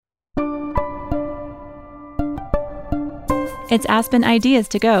It's Aspen Ideas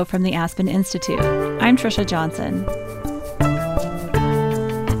to Go from the Aspen Institute. I'm Trisha Johnson.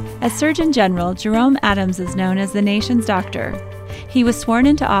 As Surgeon General, Jerome Adams is known as the nation's doctor. He was sworn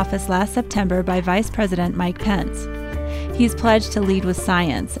into office last September by Vice President Mike Pence. He's pledged to lead with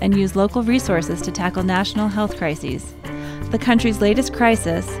science and use local resources to tackle national health crises. The country's latest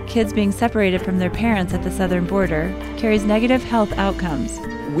crisis, kids being separated from their parents at the southern border, carries negative health outcomes.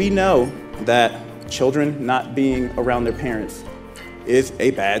 We know that children not being around their parents is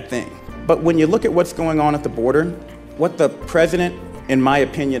a bad thing. But when you look at what's going on at the border, what the president, in my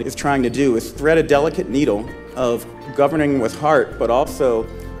opinion, is trying to do is thread a delicate needle of governing with heart, but also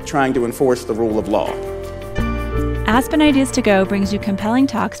trying to enforce the rule of law. Aspen Ideas to Go brings you compelling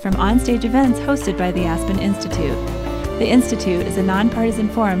talks from onstage events hosted by the Aspen Institute. The Institute is a nonpartisan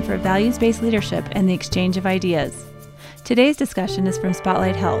forum for values-based leadership and the exchange of ideas. Today's discussion is from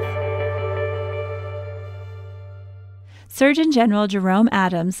Spotlight Health. Surgeon General Jerome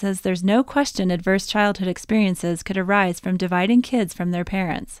Adams says there's no question adverse childhood experiences could arise from dividing kids from their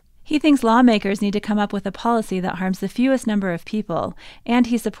parents. He thinks lawmakers need to come up with a policy that harms the fewest number of people, and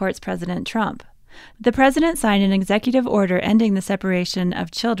he supports President Trump. The president signed an executive order ending the separation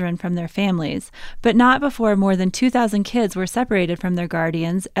of children from their families, but not before more than 2,000 kids were separated from their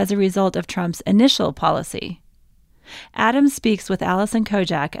guardians as a result of Trump's initial policy. Adams speaks with Alison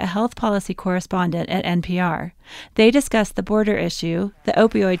Kodjak, a health policy correspondent at NPR. They discuss the border issue, the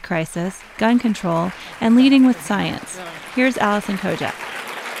opioid crisis, gun control, and leading with science. Here's Alison Kodjak.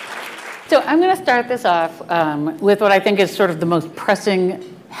 So I'm going to start this off with what I think is sort of the most pressing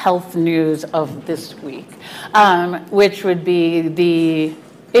health news of this week, which would be the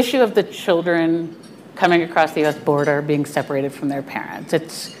issue of the children coming across the U.S. border being separated from their parents.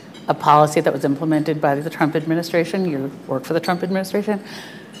 It's a policy that was implemented by the Trump administration. You work for the Trump administration.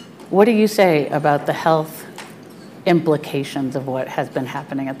 What do you say about the health implications of what has been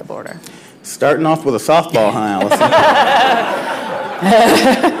happening at the border? Starting off with a softball, huh,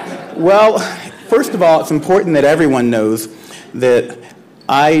 Alison? Well, first of all, it's important that everyone knows that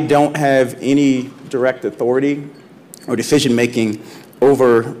I don't have any direct authority or decision-making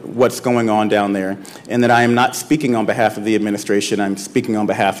over what's going on down there, and that I am not speaking on behalf of the administration. I'm speaking on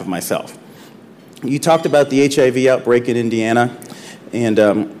behalf of myself. You talked about the HIV outbreak in Indiana, and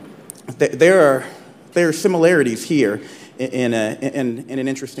there are similarities here in an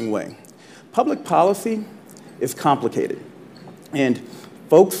interesting way. Public policy is complicated, and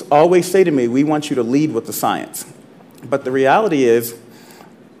folks always say to me, we want you to lead with the science. But the reality is,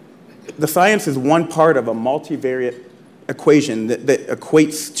 the science is one part of a multivariate equation that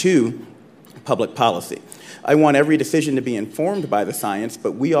equates to public policy. I want every decision to be informed by the science,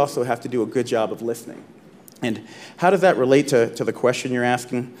 but we also have to do a good job of listening. And how does that relate to the question you're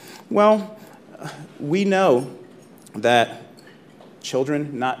asking? Well, we know that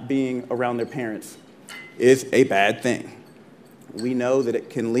children not being around their parents is a bad thing. We know that it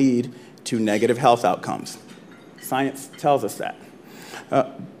can lead to negative health outcomes. Science tells us that.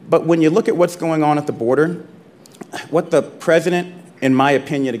 But when you look at what's going on at the border, what the president, in my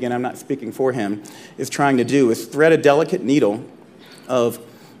opinion, again, I'm not speaking for him, is trying to do is thread a delicate needle of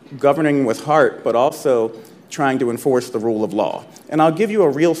governing with heart, but also trying to enforce the rule of law. And I'll give you a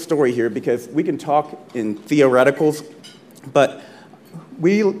real story here because we can talk in theoreticals, but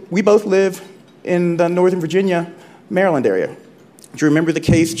we both live in the Northern Virginia, Maryland area. Do you remember the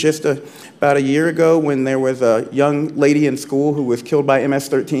case just about a year ago when there was a young lady in school who was killed by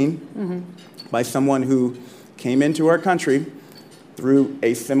MS-13 by someone who came into our country through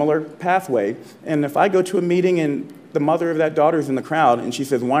a similar pathway? And if I go to a meeting and the mother of that daughter is in the crowd and she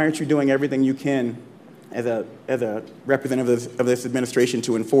says, why aren't you doing everything you can as a representative of this administration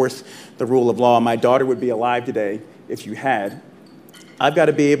to enforce the rule of law? My daughter would be alive today if you had. I've got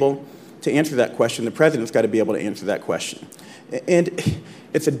to be able to answer that question. The president's got to be able to answer that question. And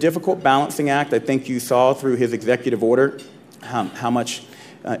it's a difficult balancing act. I think you saw through his executive order how much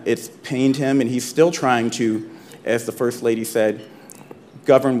it's pained him, and he's still trying to, as the First Lady said,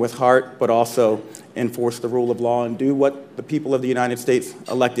 govern with heart, but also enforce the rule of law and do what the people of the United States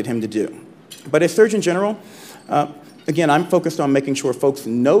elected him to do. But as Surgeon General, again, I'm focused on making sure folks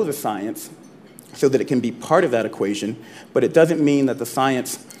know the science so that it can be part of that equation, but it doesn't mean that the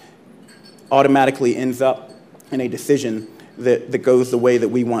science automatically ends up in a decision that goes the way that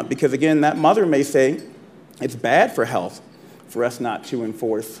we want. Because again, that mother may say it's bad for health for us not to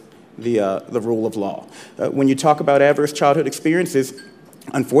enforce the rule of law. When you talk about adverse childhood experiences,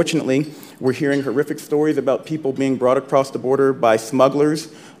 unfortunately, we're hearing horrific stories about people being brought across the border by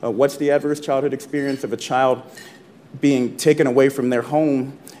smugglers. What's the adverse childhood experience of a child being taken away from their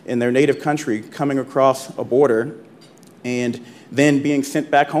home in their native country, coming across a border and then being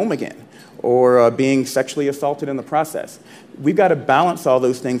sent back home again, or being sexually assaulted in the process. We've got to balance all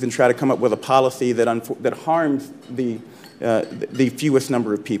those things and try to come up with a policy that harms the fewest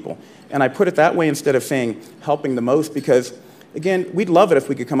number of people. And I put it that way instead of saying helping the most, because, again, we'd love it if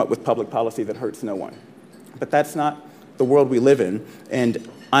we could come up with public policy that hurts no one. But that's not the world we live in. And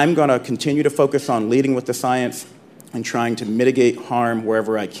I'm going to continue to focus on leading with the science and trying to mitigate harm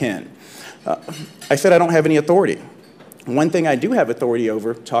wherever I can. I said I don't have any authority. One thing I do have authority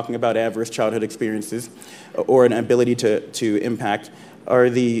over, talking about adverse childhood experiences or an ability to impact, are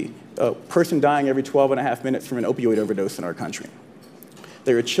the person dying every 12 and a half minutes from an opioid overdose in our country.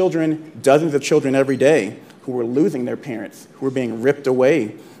 There are children, dozens of children every day, who are losing their parents, who are being ripped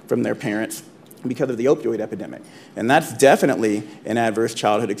away from their parents because of the opioid epidemic. And that's definitely an adverse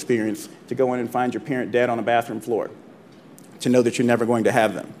childhood experience, to go in and find your parent dead on a bathroom floor, to know that you're never going to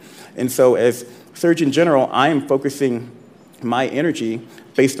have them. And so as Surgeon General, I am focusing my energy,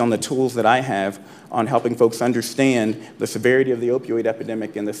 based on the tools that I have, on helping folks understand the severity of the opioid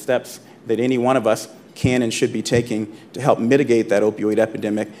epidemic and the steps that any one of us can and should be taking to help mitigate that opioid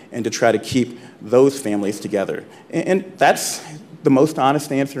epidemic and to try to keep those families together. And that's the most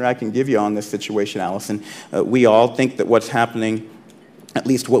honest answer I can give you on this situation, Alison. We all think that what's happening, at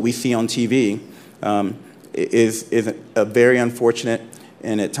least what we see on TV, is a very unfortunate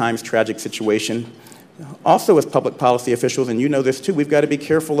and at times tragic situation. Also, as public policy officials, and you know this too, we've got to be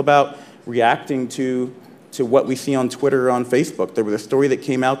careful about reacting to what we see on Twitter or on Facebook. There was a story that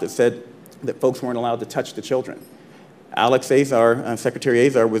came out that said that folks weren't allowed to touch the children. Alex Azar, Secretary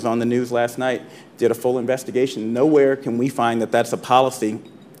Azar, was on the news last night, did a full investigation. Nowhere can we find that that's a policy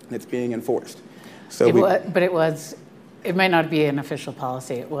that's being enforced. So it might not be an official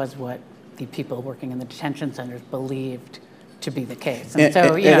policy. It was what the people working in the detention centers believed to be the case. And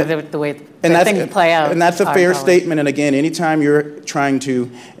so, the way things play out. And that's a fair statement. And again, anytime you're trying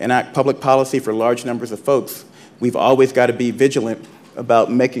to enact public policy for large numbers of folks, we've always got to be vigilant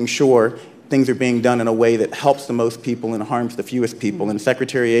about making sure things are being done in a way that helps the most people and harms the fewest people. And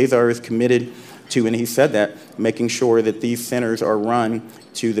Secretary Azar is committed to, and he said that, making sure that these centers are run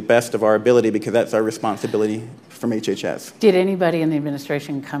to the best of our ability, because that's our responsibility from HHS. Did anybody in the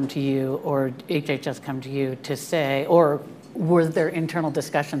administration come to you, or HHS come to you to say, or were there internal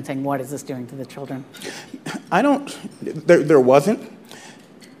discussions saying, what is this doing to the children? There wasn't.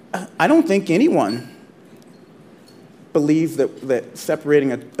 I don't think anyone believes that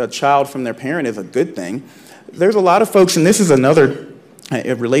separating a child from their parent is a good thing. There's a lot of folks, and this is another,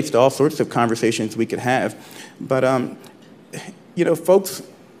 it relates to all sorts of conversations we could have, but folks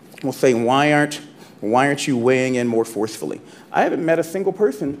will say, why aren't you weighing in more forcefully? I haven't met a single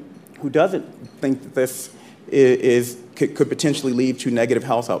person who doesn't think that this could potentially lead to negative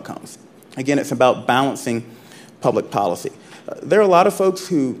health outcomes. Again, it's about balancing public policy. There are a lot of folks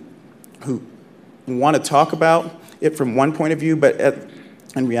who want to talk about it from one point of view, but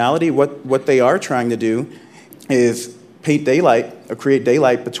in reality, what they are trying to do is paint daylight or create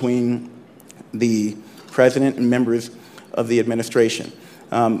daylight between the president and members of the administration.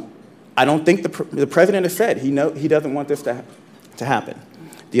 I don't think the president has said he doesn't want this to happen.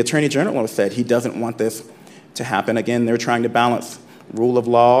 The attorney general has said he doesn't want this to happen. Again, they're trying to balance rule of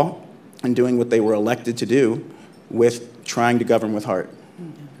law and doing what they were elected to do with trying to govern with heart.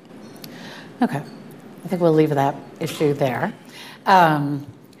 Okay. I think we'll leave that issue there.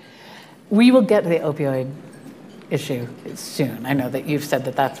 We will get to the opioid issue soon. I know that you've said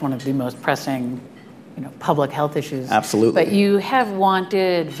that that's one of the most pressing, public health issues. Absolutely. But you have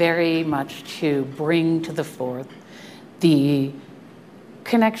wanted very much to bring to the fore the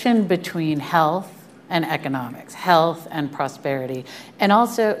connection between health and economics, health and prosperity, and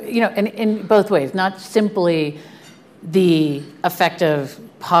also, in both ways, not simply the effect of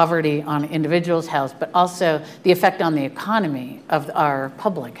poverty on individuals' health, but also the effect on the economy of our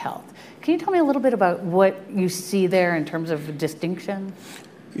public health. Can you tell me a little bit about what you see there in terms of distinction?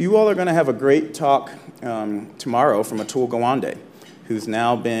 You all are going to have a great talk tomorrow from Atul Gawande, who's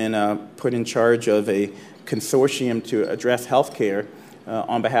now been put in charge of a consortium to address health care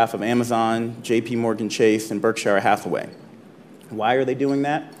on behalf of Amazon, J.P. Morgan Chase, and Berkshire Hathaway. Why are they doing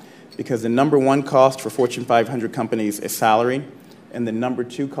that? Because the number one cost for Fortune 500 companies is salary, and the number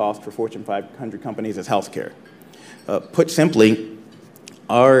two cost for Fortune 500 companies is healthcare. Put simply,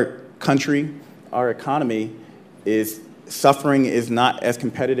 our country, our economy is suffering, is not as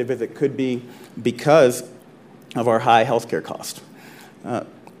competitive as it could be because of our high healthcare cost.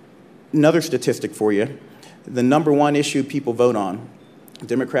 Another statistic for you, the number one issue people vote on,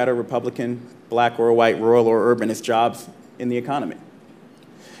 Democrat or Republican, black or white, rural or urban, is jobs in the economy.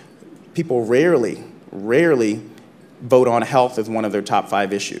 People rarely vote on health as one of their top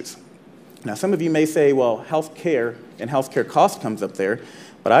 5 issues. Now, some of you may say, well, health care and health care cost comes up there,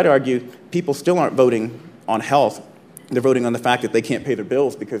 but I'd argue people still aren't voting on health. They're voting on the fact that they can't pay their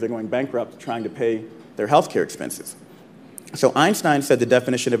bills because they're going bankrupt trying to pay their health care expenses. So Einstein said the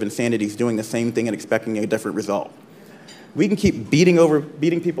definition of insanity is doing the same thing and expecting a different result. We can keep beating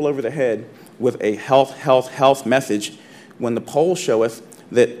people over the head with a health message when the polls show us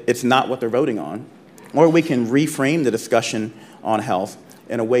that it's not what they're voting on, or we can reframe the discussion on health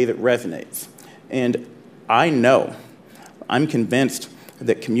in a way that resonates. And I'm convinced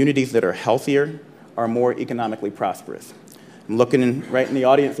that communities that are healthier are more economically prosperous. I'm looking right in the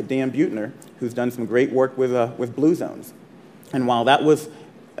audience at Dan Buettner, who's done some great work with Blue Zones. And while that was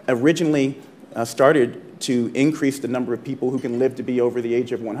originally started to increase the number of people who can live to be over the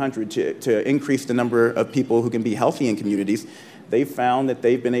age of 100, to increase the number of people who can be healthy in communities, they've found that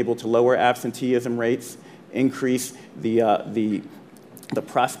they've been able to lower absenteeism rates, increase the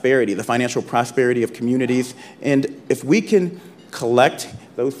prosperity, the financial prosperity of communities. And if we can collect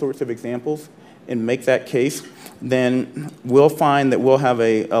those sorts of examples and make that case, then we'll find that we'll have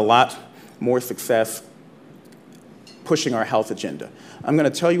a lot more success pushing our health agenda. I'm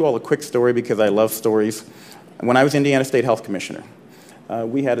going to tell you all a quick story because I love stories. When I was Indiana State Health Commissioner,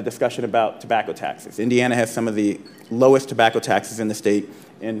 we had a discussion about tobacco taxes. Indiana has some of the lowest tobacco taxes in the state.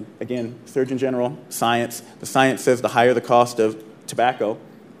 And again, Surgeon General, science, the science says the higher the cost of tobacco,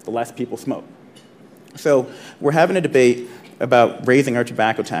 the less people smoke. So we're having a debate about raising our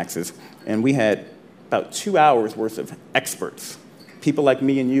tobacco taxes, and we had about 2 hours worth of experts, people like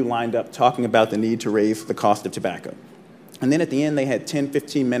me and you lined up talking about the need to raise the cost of tobacco. And then at the end, they had 10,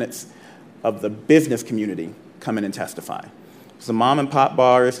 15 minutes of the business community come in and testify. So the mom and pop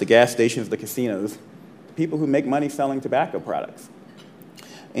bars, the gas stations, the casinos, the people who make money selling tobacco products.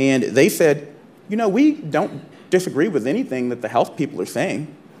 And they said, you know, we don't disagree with anything that the health people are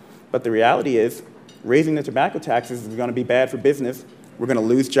saying, but the reality is raising the tobacco taxes is going to be bad for business. We're going to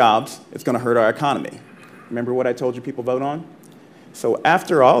lose jobs. It's going to hurt our economy. Remember what I told you people vote on? So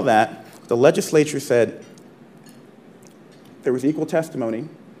after all that, the legislature said there was equal testimony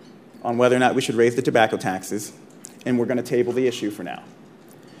on whether or not we should raise the tobacco taxes, and we're going to table the issue for now.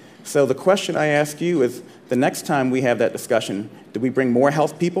 So the question I ask you is, the next time we have that discussion, do we bring more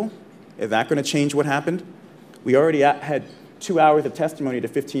health people? Is that going to change what happened? We already had 2 hours of testimony to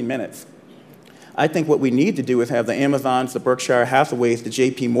 15 minutes. I think what we need to do is have the Amazons, the Berkshire Hathaways, the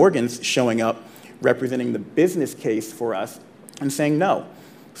JP Morgans showing up, representing the business case for us, and saying, no,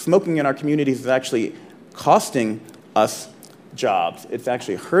 smoking in our communities is actually costing us jobs. It's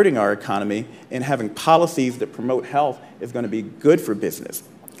actually hurting our economy, and having policies that promote health is going to be good for business.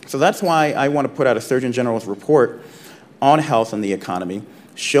 So that's why I want to put out a Surgeon General's report on health and the economy,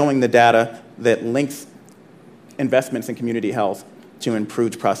 showing the data that links investments in community health to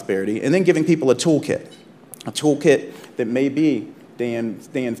improved prosperity, and then giving people a toolkit that may be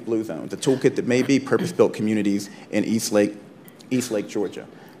Dan's Blue Zones, a toolkit that may be purpose-built communities in Eastlake, Georgia.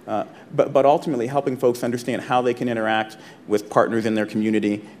 But ultimately helping folks understand how they can interact with partners in their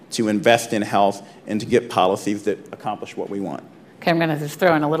community to invest in health and to get policies that accomplish what we want. Okay, I'm going to just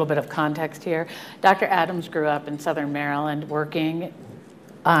throw in a little bit of context here. Dr. Adams grew up in Southern Maryland working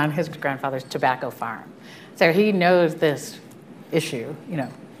on his grandfather's tobacco farm. So he knows this issue,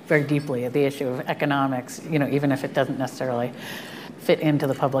 very deeply, the issue of economics, even if it doesn't necessarily fit into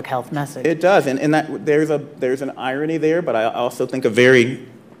the public health message. It does, and that there's an irony there, but I also think a very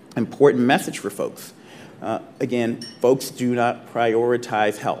important message for folks. Again, folks do not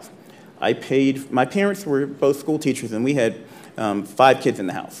prioritize health. My parents were both school teachers, and we had 5 kids in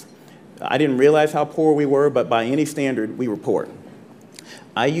the house. I didn't realize how poor we were, but by any standard, we were poor.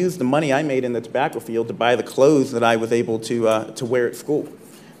 I used the money I made in the tobacco field to buy the clothes that I was able to wear at school,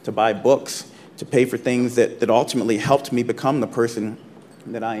 to buy books, to pay for things that ultimately helped me become the person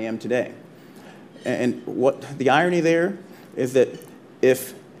that I am today. And what the irony there is that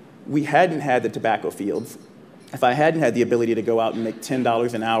if we hadn't had the tobacco fields, if I hadn't had the ability to go out and make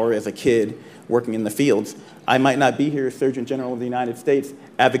 $10 an hour as a kid working in the fields, I might not be here as Surgeon General of the United States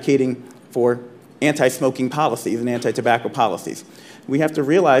advocating for anti-smoking policies and anti-tobacco policies. We have to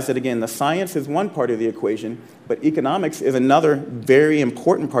realize that, again, the science is one part of the equation, but economics is another very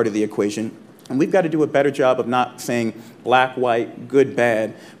important part of the equation. And we've got to do a better job of not saying black, white, good,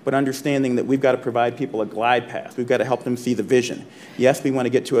 bad, but understanding that we've got to provide people a glide path. We've got to help them see the vision. Yes, we want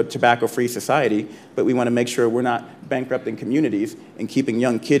to get to a tobacco-free society, but we want to make sure we're not bankrupting communities and keeping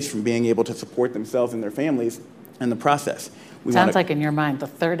young kids from being able to support themselves and their families in the process. Sounds like in your mind the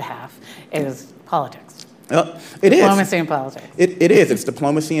third half is politics. It is. Diplomacy and politics. It is. It's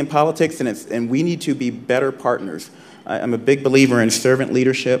diplomacy and politics, and we need to be better partners. I'm a big believer in servant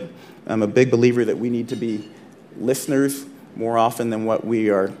leadership. I'm a big believer that we need to be listeners more often than what we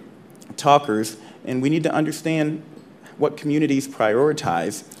are talkers, and we need to understand what communities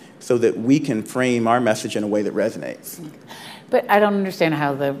prioritize so that we can frame our message in a way that resonates. But I don't understand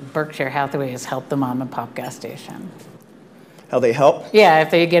how the Berkshire Hathaway has helped the mom and pop gas station. How they help? Yeah,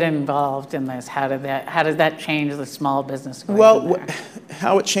 if they get involved in this, how does that change the small business? Well,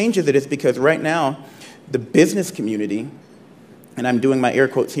 how it changes it is because right now, the business community, and I'm doing my air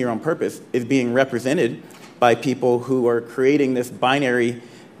quotes here on purpose, is being represented by people who are creating this binary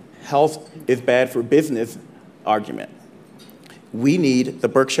health is bad for business argument. We need the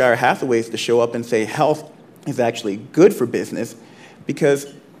Berkshire Hathaways to show up and say health is actually good for business,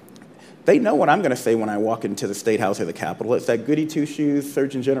 because they know what I'm going to say when I walk into the State House or the Capitol. It's that goody two-shoes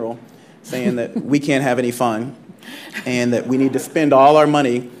Surgeon General saying that we can't have any fun and that we need to spend all our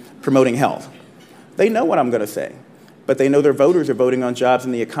money promoting health. They know what I'm going to say, but they know their voters are voting on jobs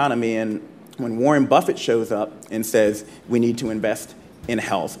in the economy, and when Warren Buffett shows up and says we need to invest in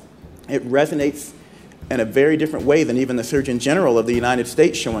health, it resonates in a very different way than even the Surgeon General of the United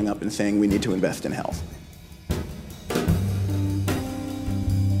States showing up and saying we need to invest in health.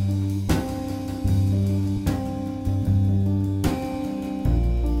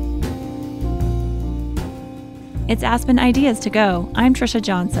 It's Aspen Ideas to Go. I'm Trisha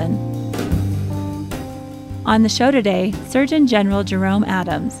Johnson. On the show today, Surgeon General Jerome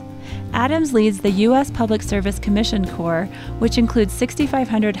Adams. Adams leads the U.S. Public Service Commission Corps, which includes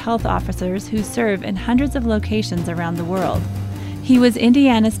 6,500 health officers who serve in hundreds of locations around the world. He was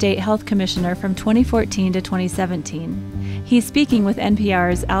Indiana State Health Commissioner from 2014 to 2017. He's speaking with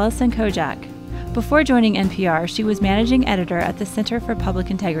NPR's Alison Kodjak. Before joining NPR, she was managing editor at the Center for Public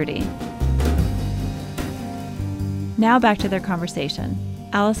Integrity. Now back to their conversation.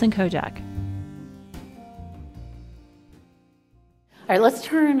 Alison Kodjak. All right, let's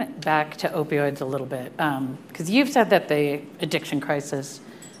turn back to opioids a little bit, because you've said that the addiction crisis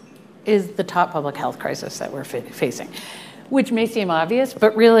is the top public health crisis that we're facing, which may seem obvious,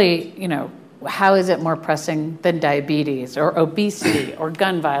 but really, how is it more pressing than diabetes or obesity or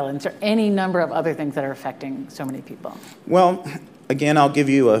gun violence or any number of other things that are affecting so many people? Well, again, I'll give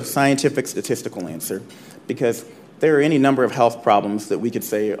you a scientific statistical answer, because there are any number of health problems that we could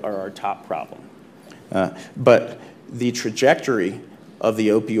say are our top problem. But the trajectory of the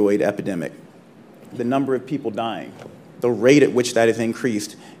opioid epidemic, the number of people dying, the rate at which that has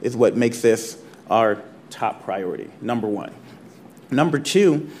increased is what makes this our top priority, number one. Number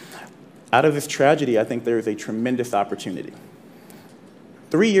two, out of this tragedy, I think there is a tremendous opportunity.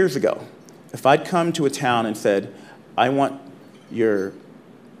 3 years ago, if I'd come to a town and said, I want your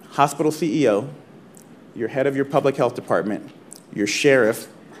hospital CEO, your head of your public health department, your sheriff,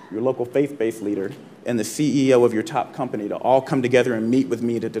 your local faith-based leader, and the CEO of your top company to all come together and meet with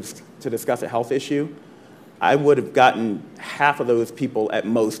me to discuss a health issue, I would have gotten half of those people at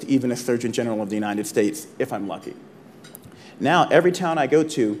most, even as Surgeon General of the United States, if I'm lucky. Now, every town I go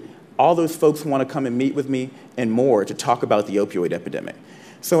to, all those folks want to come and meet with me and more to talk about the opioid epidemic.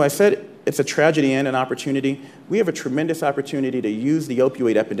 So I said it's a tragedy and an opportunity. We have a tremendous opportunity to use the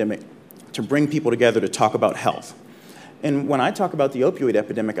opioid epidemic to bring people together to talk about health. And when I talk about the opioid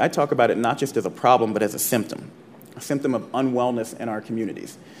epidemic, I talk about it not just as a problem, but as a symptom of unwellness in our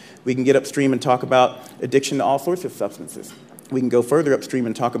communities. We can get upstream and talk about addiction to all sorts of substances. We can go further upstream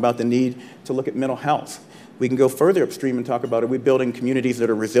and talk about the need to look at mental health. We can go further upstream and talk about, are we building communities that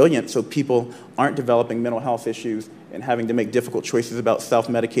are resilient so people aren't developing mental health issues and having to make difficult choices about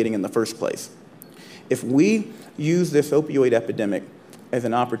self-medicating in the first place. If we use this opioid epidemic as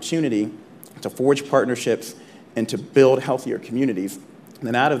an opportunity to forge partnerships and to build healthier communities,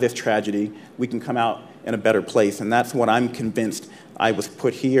 then out of this tragedy, we can come out in a better place. And that's what I'm convinced I was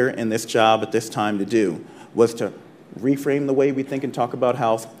put here in this job at this time to do, was to reframe the way we think and talk about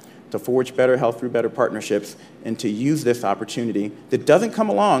health, to forge better health through better partnerships, and to use this opportunity that doesn't come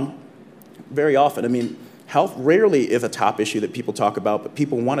along very often. I mean, health rarely is a top issue that people talk about, but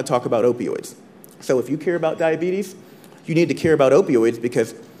people want to talk about opioids. So if you care about diabetes, you need to care about opioids,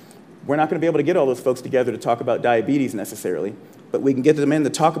 because we're not going to be able to get all those folks together to talk about diabetes necessarily, but we can get them in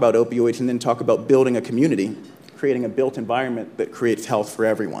to talk about opioids and then talk about building a community, creating a built environment that creates health for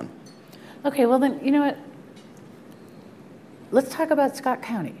everyone. Okay, well then, you know what? Let's talk about Scott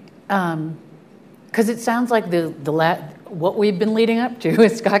County. Because it sounds like what we've been leading up to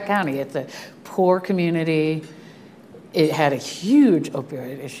is Scott County. It's a poor community. it had a huge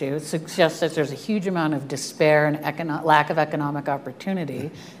opioid issue. It suggests that there's a huge amount of despair and lack of economic opportunity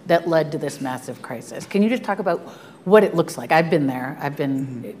that led to this massive crisis. Can you just talk about what it looks like? I've been there. I've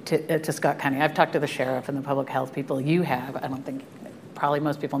been to Scott County. I've talked to the sheriff and the public health people. You have. I don't think, probably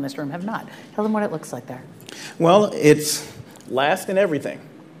most people in this room have not. Tell them what it looks like there. Well, it's last in everything.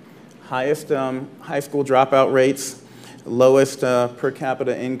 Highest high school dropout rates, lowest per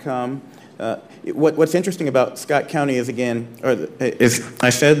capita income. What's interesting about Scott County is, I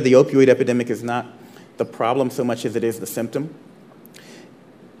said the opioid epidemic is not the problem so much as it is the symptom.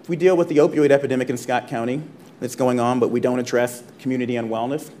 If we deal with the opioid epidemic in Scott County that's going on, but we don't address community and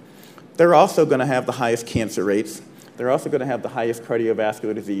wellness, they're also going to have the highest cancer rates. They're also going to have the highest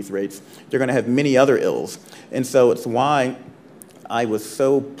cardiovascular disease rates. They're going to have many other ills. And so it's why I was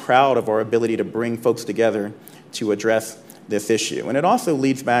so proud of our ability to bring folks together to address this issue. And it also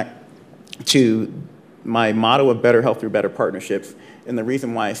leads back to my motto of better health through better partnerships, and the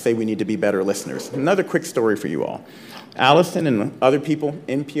reason why I say we need to be better listeners. Another quick story for you all. Alison and other people,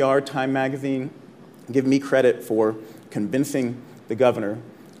 NPR, Time Magazine, give me credit for convincing the governor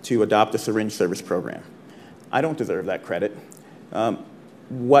to adopt the syringe service program. I don't deserve that credit.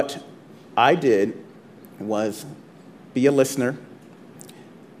 What I did was be a listener,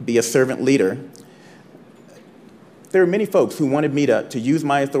 be a servant leader. There are many folks who wanted me to use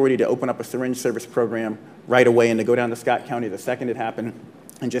my authority to open up a syringe service program right away and to go down to Scott County the second it happened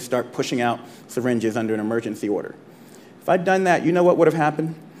and just start pushing out syringes under an emergency order. If I'd done that, you know what would have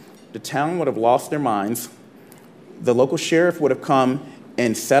happened? The town would have lost their minds. The local sheriff would have come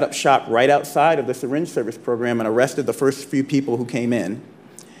and set up shop right outside of the syringe service program and arrested the first few people who came in.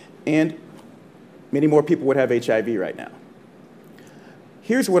 And many more people would have HIV right now.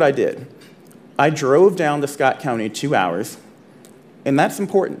 Here's what I did. I drove down to Scott County 2 hours, and that's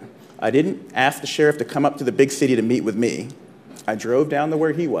important. I didn't ask the sheriff to come up to the big city to meet with me. I drove down to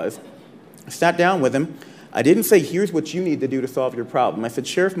where he was, sat down with him. I didn't say, here's what you need to do to solve your problem. I said,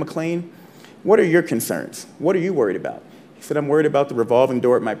 Sheriff McLean, what are your concerns? What are you worried about? He said, I'm worried about the revolving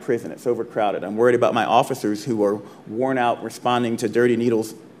door at my prison. It's overcrowded. I'm worried about my officers who are worn out responding to dirty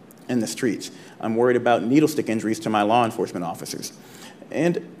needles in the streets. I'm worried about needle stick injuries to my law enforcement officers.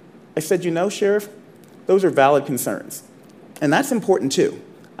 And I said, you know, Sheriff, those are valid concerns. And that's important, too.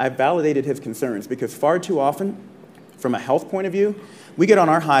 I validated his concerns because far too often, from a health point of view, we get on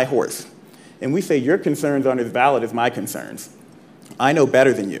our high horse and we say, your concerns aren't as valid as my concerns. I know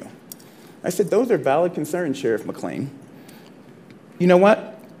better than you. I said, those are valid concerns, Sheriff McLean. You know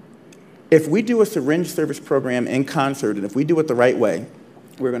what? If we do a syringe service program in concert, and if we do it the right way,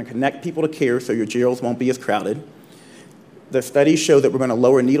 we're going to connect people to care so your jails won't be as crowded. The studies show that we're going to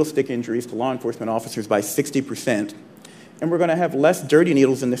lower needle stick injuries to law enforcement officers by 60%, and we're going to have less dirty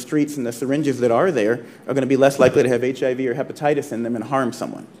needles in the streets, and the syringes that are there are going to be less likely to have HIV or hepatitis in them and harm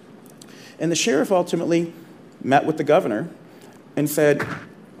someone. And the sheriff ultimately met with the governor and said,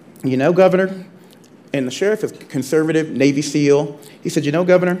 you know, Governor, and the sheriff is conservative, Navy SEAL. He said, you know,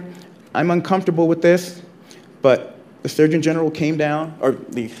 Governor, I'm uncomfortable with this, but the Surgeon General came down, or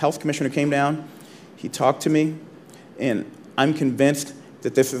the health commissioner came down, he talked to me, and I'm convinced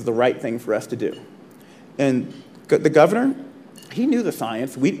that this is the right thing for us to do. And the governor, he knew the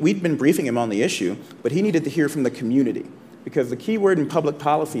science. We'd been briefing him on the issue, but he needed to hear from the community because the key word in public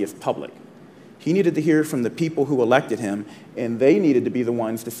policy is public. He needed to hear from the people who elected him, and they needed to be the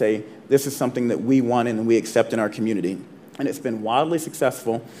ones to say, this is something that we want and we accept in our community. And it's been wildly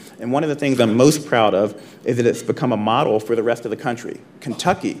successful, and one of the things I'm most proud of is that it's become a model for the rest of the country.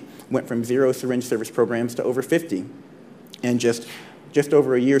 Kentucky went from 0 syringe service programs to over 50 in just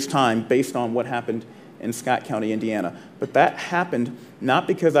over a year's time based on what happened in Scott County, Indiana. But that happened not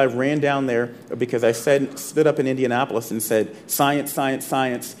because I ran down there or because I stood up in Indianapolis and said, science, science,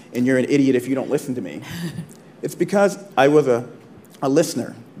 science, and you're an idiot if you don't listen to me. It's because I was a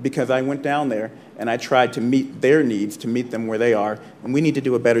listener, because I went down there and I tried to meet their needs, to meet them where they are, and we need to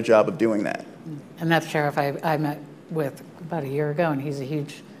do a better job of doing that. And that sheriff I met with about a year ago, and he's a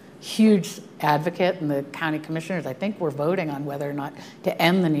huge advocate, and the county commissioners, I think, were voting on whether or not to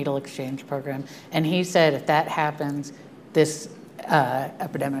end the needle exchange program. And he said if that happens, this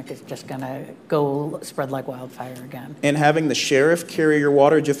epidemic is just going to go spread like wildfire again. And having the sheriff carry your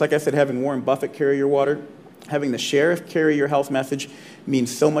water, just like I said, having Warren Buffett carry your water, having the sheriff carry your health message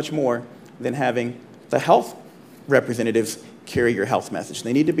means so much more than having the health representatives carry your health message.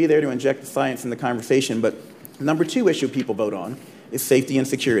 They need to be there to inject the science in the conversation, but number 2 issue people vote on is safety and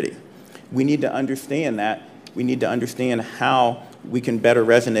security. We need to understand that. We need to understand how we can better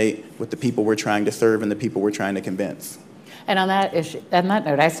resonate with the people we're trying to serve and the people we're trying to convince. And on that issue, on that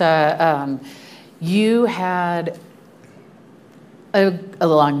note, I saw you had a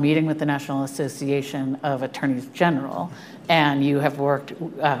long meeting with the National Association of Attorneys General, and you have worked,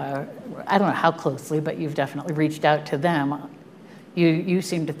 I don't know how closely, but you've definitely reached out to them. You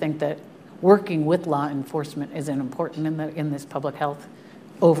seem to think that working with law enforcement is important in this public health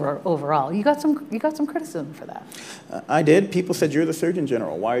overall. You got some criticism for that. I did. People said, you're the Surgeon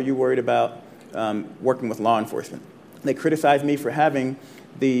General. Why are you worried about working with law enforcement? They criticized me for having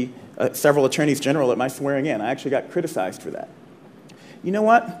the several attorneys general at my swearing in. I actually got criticized for that. You know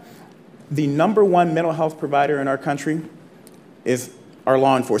what? The number one mental health provider in our country is our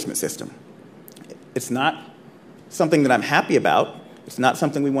law enforcement system. It's not something that I'm happy about. It's not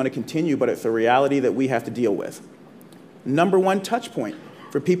something we want to continue, but it's a reality that we have to deal with. Number one touch point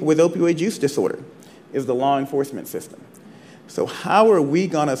for people with opioid use disorder is the law enforcement system. So how are we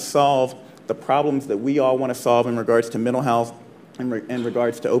going to solve the problems that we all want to solve in regards to mental health and in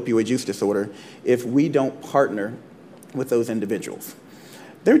regards to opioid use disorder if we don't partner with those individuals?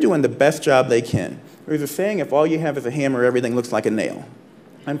 They're doing the best job they can. There's a saying, if all you have is a hammer, everything looks like a nail.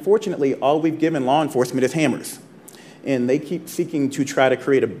 Unfortunately, all we've given law enforcement is hammers. And they keep seeking to try to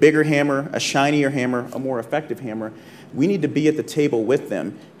create a bigger hammer, a shinier hammer, a more effective hammer. We need to be at the table with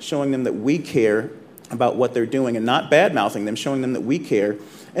them, showing them that we care about what they're doing and not bad-mouthing them, showing them that we care,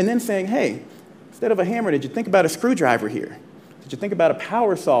 and then saying, hey, instead of a hammer, did you think about a screwdriver here? Did you think about a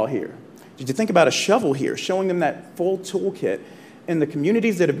power saw here? Did you think about a shovel here? Showing them that full toolkit. And the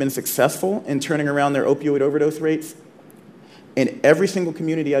communities that have been successful in turning around their opioid overdose rates, in every single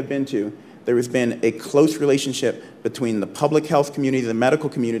community I've been to, there has been a close relationship between the public health community, the medical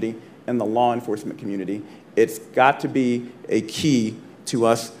community, and the law enforcement community. It's got to be a key to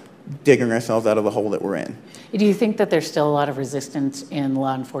us digging ourselves out of the hole that we're in. Do you think that there's still a lot of resistance in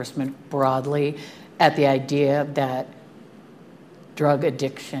law enforcement broadly at the idea that drug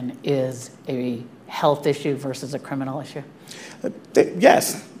addiction is a health issue versus a criminal issue?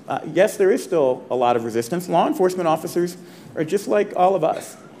 Yes. Yes, there is still a lot of resistance. Law enforcement officers are just like all of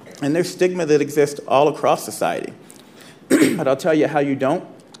us, and there's stigma that exists all across society. But I'll tell you how you don't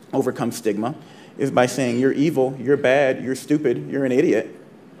overcome stigma is by saying you're evil, you're bad, you're stupid, you're an idiot.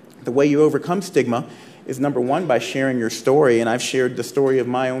 The way you overcome stigma is, number one, by sharing your story, and I've shared the story of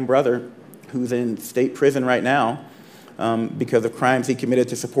my own brother who's in state prison right now because of crimes he committed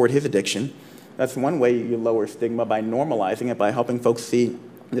to support his addiction. That's one way you lower stigma, by normalizing it, by helping folks see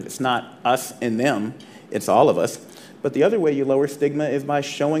that it's not us and them, it's all of us. But the other way you lower stigma is by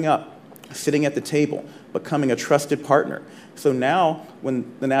showing up, sitting at the table, becoming a trusted partner. So now,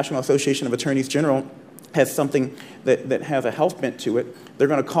 when the National Association of Attorneys General has something that has a health bent to it, they're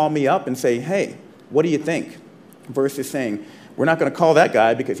going to call me up and say, hey, what do you think? Versus saying, we're not going to call that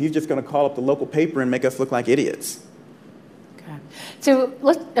guy because he's just going to call up the local paper and make us look like idiots. So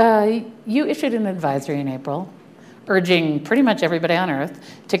you issued an advisory in April urging pretty much everybody on earth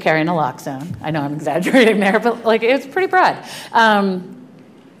to carry naloxone. I know I'm exaggerating there, but it's pretty broad.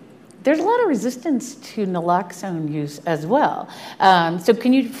 There's a lot of resistance to naloxone use as well. So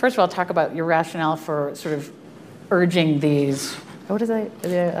can you, first of all, talk about your rationale for sort of urging these, what is it?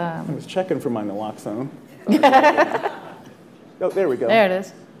 I was checking for my naloxone. Oh, there we go. There it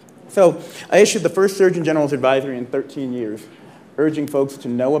is. So I issued the first Surgeon General's advisory in 13 years, urging folks to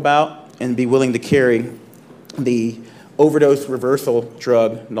know about and be willing to carry the overdose reversal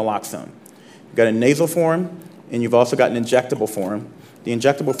drug naloxone. You've got a nasal form, and you've also got an injectable form. The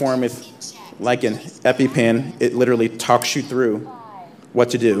injectable form is like an EpiPen. It literally talks you through what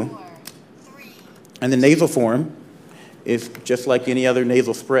to do. And the nasal form is just like any other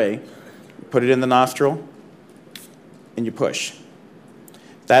nasal spray. You put it in the nostril, and you push.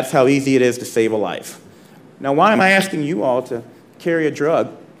 That's how easy it is to save a life. Now, why am I asking you all to carry a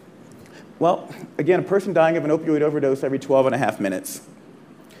drug? Well, again, a person dying of an opioid overdose every 12 and a half minutes,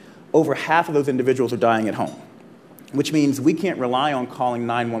 over half of those individuals are dying at home, which means we can't rely on calling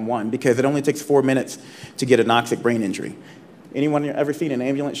 911 because it only takes 4 minutes to get a anoxic brain injury. Anyone ever seen an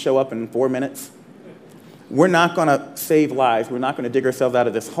ambulance show up in 4 minutes? We're not going to save lives. We're not going to dig ourselves out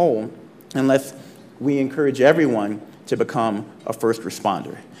of this hole unless we encourage everyone to become a first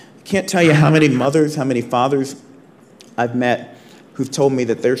responder. I can't tell you how many mothers, how many fathers I've met who've told me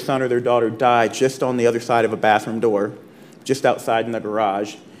that their son or their daughter died just on the other side of a bathroom door, just outside in the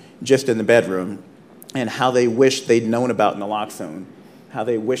garage, just in the bedroom, and how they wish they'd known about naloxone, how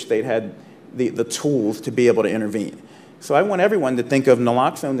they wish they'd had the tools to be able to intervene. So I want everyone to think of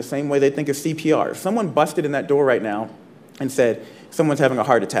naloxone the same way they think of CPR. If someone busted in that door right now and said, someone's having a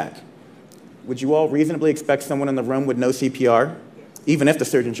heart attack, would you all reasonably expect someone in the room would know CPR, even if the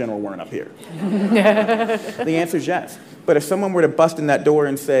Surgeon General weren't up here? The answer is yes. But if someone were to bust in that door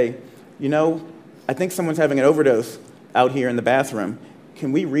and say, I think someone's having an overdose, out here in the bathroom,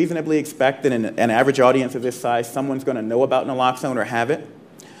 can we reasonably expect that in an average audience of this size, someone's going to know about naloxone or have it?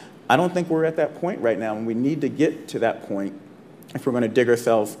 I don't think we're at that point right now, and we need to get to that point if we're going to dig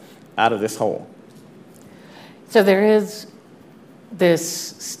ourselves out of this hole. So there is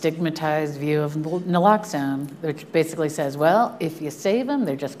this stigmatized view of naloxone, which basically says, well, if you save them,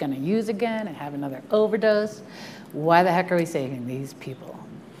 they're just going to use again and have another overdose. Why the heck are we saving these people?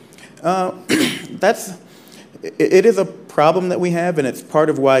 It is a problem that we have, and it's part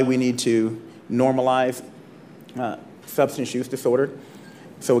of why we need to normalize substance use disorder.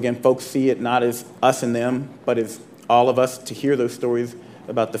 So again, folks see it not as us and them, but as all of us, to hear those stories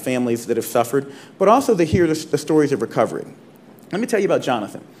about the families that have suffered, but also to hear the stories of recovery. Let me tell you about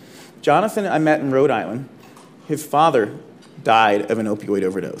Jonathan. Jonathan, I met in Rhode Island. His father died of an opioid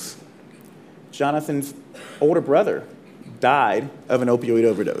overdose. Jonathan's older brother died of an opioid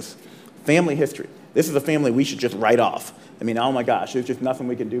overdose. Family history. This is a family we should just write off. I mean, oh my gosh, there's just nothing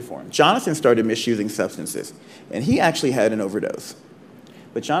we can do for him. Jonathan started misusing substances, and he actually had an overdose.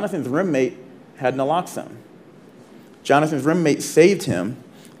 But Jonathan's roommate had naloxone. Jonathan's roommate saved him,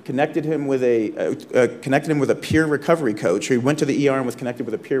 connected him with a peer recovery coach. He went to the ER and was connected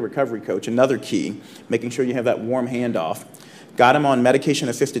with a peer recovery coach, another key, making sure you have that warm handoff. Got him on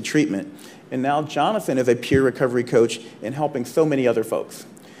medication-assisted treatment, and now Jonathan is a peer recovery coach and helping so many other folks.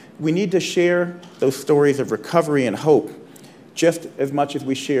 We need to share those stories of recovery and hope just as much as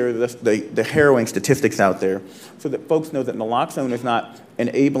we share the harrowing statistics out there, so that folks know that naloxone is not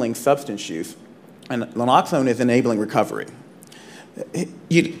enabling substance use, and naloxone is enabling recovery.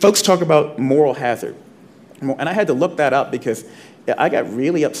 Folks talk about moral hazard, and I had to look that up because I got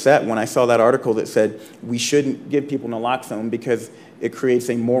really upset when I saw that article that said we shouldn't give people naloxone because it creates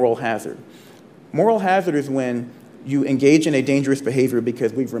a moral hazard. Moral hazard is when you engage in a dangerous behavior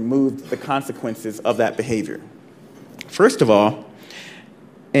because we've removed the consequences of that behavior. First of all,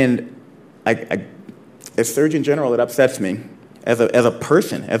 and as Surgeon General, it upsets me. As a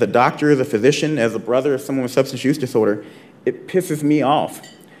person, as a doctor, as a physician, as a brother of someone with substance use disorder, it pisses me off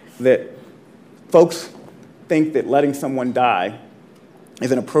that folks think that letting someone die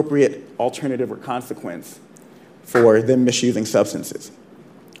is an appropriate alternative or consequence for them misusing substances.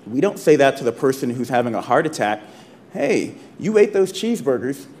 We don't say that to the person who's having a heart attack. Hey, you ate those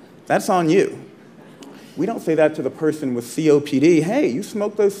cheeseburgers, that's on you. We don't say that to the person with COPD. Hey, you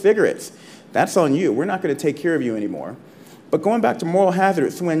smoked those cigarettes, that's on you. We're not going to take care of you anymore. But going back to moral hazard,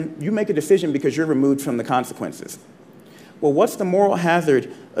 it's when you make a decision because you're removed from the consequences. Well, what's the moral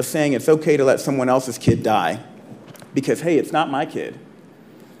hazard of saying it's okay to let someone else's kid die because, hey, it's not my kid?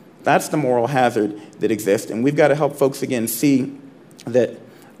 That's the moral hazard that exists, and we've got to help folks, again, see that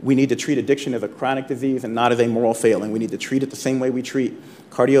we need to treat addiction as a chronic disease and not as a moral failing. We need to treat it the same way we treat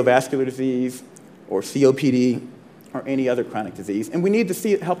cardiovascular disease or COPD or any other chronic disease. And we need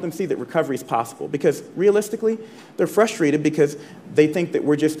to help them see that recovery is possible, because realistically, they're frustrated because they think that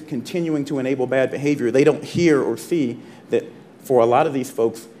we're just continuing to enable bad behavior. They don't hear or see that for a lot of these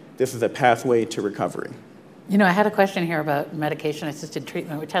folks, this is a pathway to recovery. You know, I had a question here about medication-assisted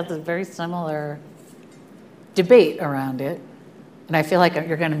treatment, which has a very similar debate around it. And I feel like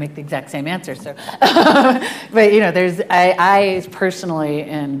you're going to make the exact same answer. So, but you know, I personally,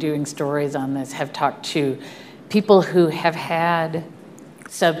 in doing stories on this, have talked to people who have had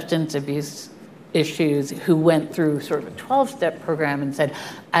substance abuse issues who went through sort of a 12-step program and said,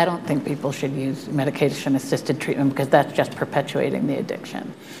 I don't think people should use medication-assisted treatment because that's just perpetuating the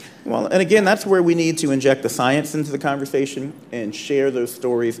addiction. Well, and again, that's where we need to inject the science into the conversation and share those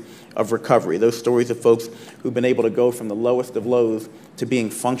stories of recovery, those stories of folks who've been able to go from the lowest of lows to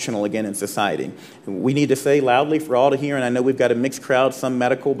being functional again in society. We need to say loudly for all to hear, and I know we've got a mixed crowd, some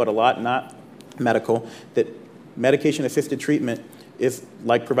medical, but a lot not medical, that medication-assisted treatment is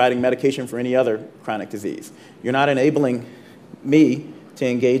like providing medication for any other chronic disease. You're not enabling me to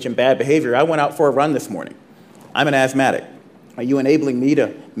engage in bad behavior. I went out for a run this morning. I'm an asthmatic. Are you enabling me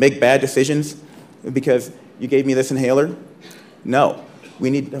to make bad decisions because you gave me this inhaler? No.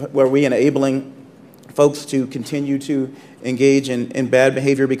 Were we enabling folks to continue to engage in bad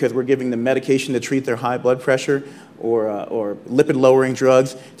behavior because we're giving them medication to treat their high blood pressure or lipid-lowering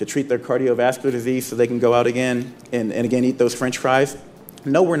drugs to treat their cardiovascular disease so they can go out again and again eat those French fries?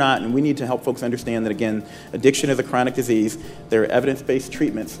 No, we're not, and we need to help folks understand that, again, addiction is a chronic disease. There are evidence-based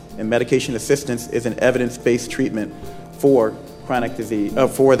treatments, and medication assistance is an evidence-based treatment for chronic disease,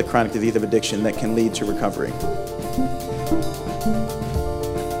 for the chronic disease of addiction that can lead to recovery.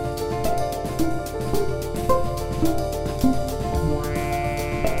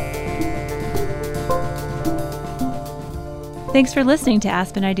 Thanks for listening to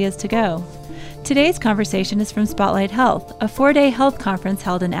Aspen Ideas to Go. Today's conversation is from Spotlight Health, a 4-day health conference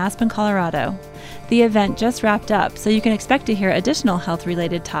held in Aspen, Colorado. The event just wrapped up, so you can expect to hear additional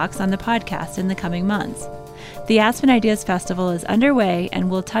health-related talks on the podcast in the coming months. The Aspen Ideas Festival is underway and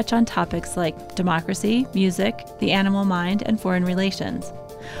will touch on topics like democracy, music, the animal mind, and foreign relations.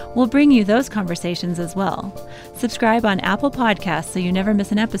 We'll bring you those conversations as well. Subscribe on Apple Podcasts so you never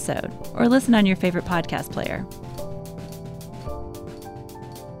miss an episode, or listen on your favorite podcast player.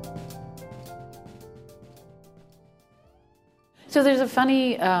 So there's a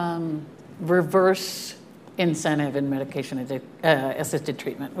funny reverse incentive in medication-assisted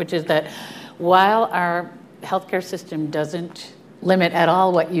treatment, which is that while our healthcare system doesn't limit at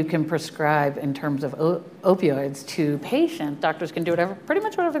all what you can prescribe in terms of opioids to patients, doctors can do pretty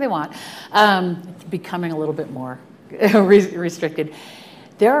much whatever they want, becoming a little bit more restricted.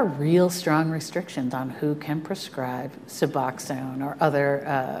 There are real strong restrictions on who can prescribe Suboxone or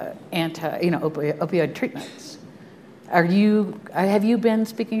other opioid treatments. Have you been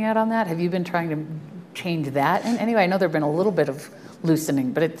speaking out on that? Have you been trying to change that in any way? I know there have been a little bit of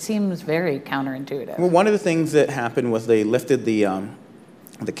loosening, but it seems very counterintuitive. Well, one of the things that happened was they lifted the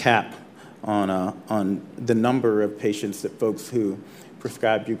cap on the number of patients that folks who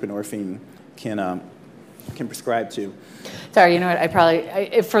prescribe buprenorphine can prescribe to. Sorry, you know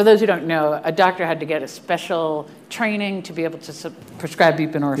what? For those who don't know, a doctor had to get a special training to be able to prescribe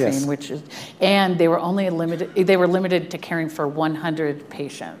buprenorphine, yes. And they were limited to caring for 100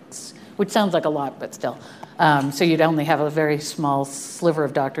 patients, which sounds like a lot, but still. So you'd only have a very small sliver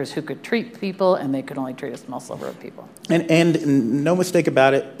of doctors who could treat people, and they could only treat a small sliver of people. And no mistake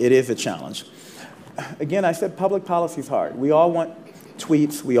about it, it is a challenge. Again, I said public policy is hard. We all want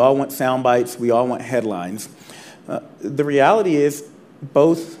tweets, we all want sound bites, we all want headlines. The reality is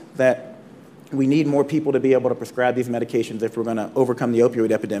both that we need more people to be able to prescribe these medications if we're going to overcome the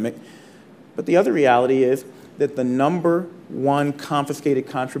opioid epidemic, but the other reality is that the number one confiscated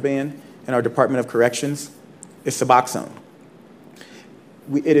contraband in our Department of Corrections is Suboxone.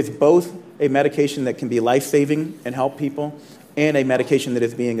 It is both a medication that can be life-saving and help people and a medication that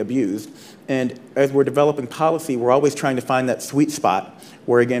is being abused. And as we're developing policy, we're always trying to find that sweet spot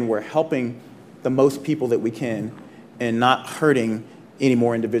where, again, we're helping the most people that we can and not hurting any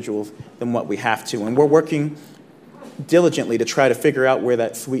more individuals than what we have to. And we're working diligently to try to figure out where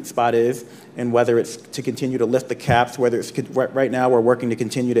that sweet spot is and whether it's to continue to lift the caps, whether it's right now we're working to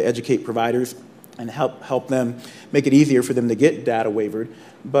continue to educate providers and help them make it easier for them to get data waivered.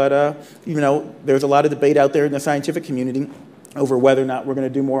 But, there's a lot of debate out there in the scientific community over whether or not we're going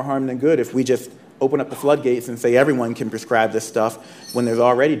to do more harm than good if we just open up the floodgates and say everyone can prescribe this stuff when there's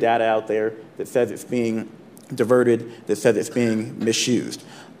already data out there that says it's being diverted, that says it's being misused.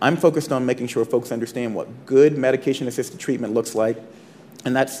 I'm focused on making sure folks understand what good medication-assisted treatment looks like,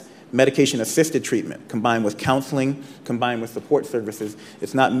 and that's medication-assisted treatment combined with counseling, combined with support services.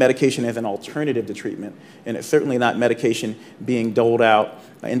 It's not medication as an alternative to treatment, and it's certainly not medication being doled out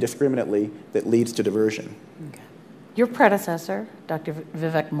indiscriminately that leads to diversion. Okay. Your predecessor, Dr.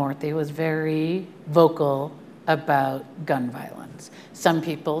 Vivek Murthy, was very vocal about gun violence. Some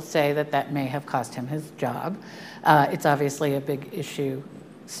people say that may have cost him his job. It's obviously a big issue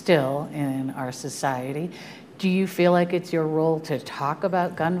still in our society. Do you feel like it's your role to talk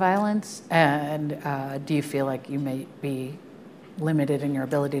about gun violence? And do you feel like you may be limited in your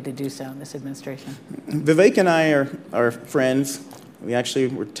ability to do so in this administration? Vivek and I are friends. We actually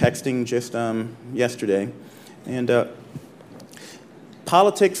were texting just yesterday. And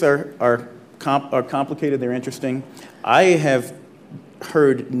politics are complicated, they're interesting. I have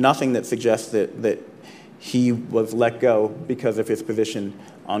heard nothing that suggests that he was let go because of his position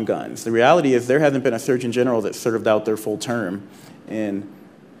on guns. The reality is there hasn't been a Surgeon General that served out their full term in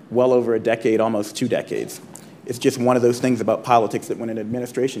well over a decade, almost 2 decades. It's just one of those things about politics that when an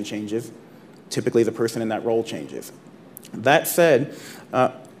administration changes, typically the person in that role changes. That said,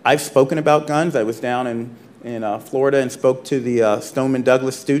 I've spoken about guns. I was down in Florida and spoke to the Stoneman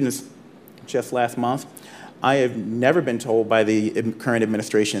Douglas students just last month. I have never been told by the current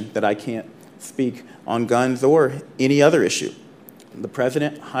administration that I can't speak on guns or any other issue. The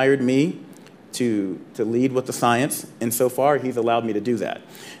president hired me to lead with the science, and so far he's allowed me to do that.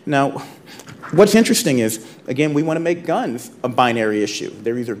 Now, what's interesting is, again, we want to make guns a binary issue.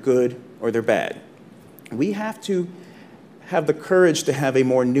 They're either good or they're bad. We have to have the courage to have a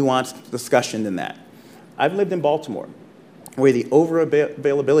more nuanced discussion than that. I've lived in Baltimore, where the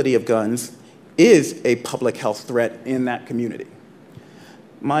overavailability of guns is a public health threat in that community.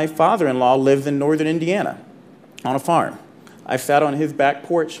 My father-in-law lives in northern Indiana on a farm. I sat on his back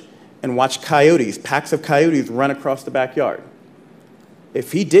porch and watched coyotes, packs of coyotes, run across the backyard.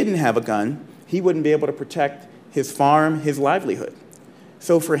 If he didn't have a gun, he wouldn't be able to protect his farm, his livelihood.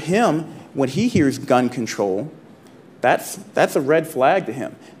 So for him, when he hears gun control, that's a red flag to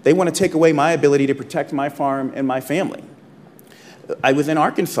him. They want to take away my ability to protect my farm and my family. I was in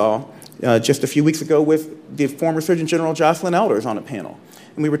Arkansas just a few weeks ago with the former Surgeon General Jocelyn Elders on a panel.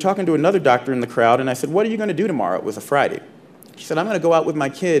 And we were talking to another doctor in the crowd, and I said, "What are you going to do tomorrow?" It was a Friday. She said, "I'm going to go out with my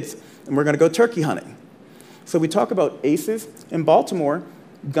kids, and we're going to go turkey hunting." So we talk about ACEs. In Baltimore,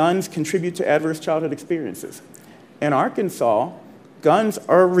 guns contribute to adverse childhood experiences. In Arkansas, guns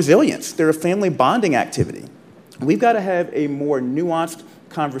are resilience. They're a family bonding activity. We've got to have a more nuanced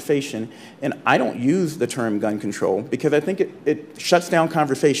conversation, and I don't use the term gun control because I think it shuts down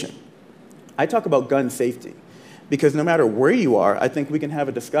conversation. I talk about gun safety because no matter where you are, I think we can have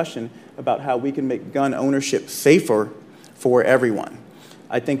a discussion about how we can make gun ownership safer for everyone.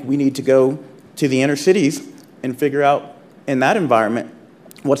 I think we need to go to the inner cities and figure out in that environment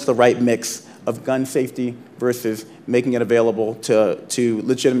what's the right mix of gun safety versus making it available to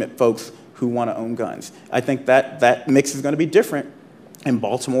legitimate folks who want to own guns. I think that mix is going to be different in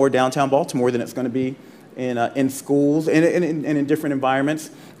Baltimore, downtown Baltimore, than it's going to be in schools and in different environments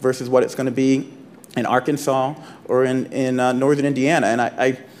versus what it's going to be in Arkansas or in northern Indiana. And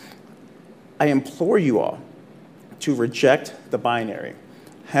I implore you all to reject the binary.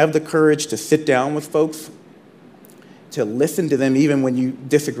 Have the courage to sit down with folks, to listen to them even when you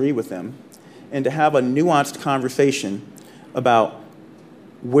disagree with them, and to have a nuanced conversation about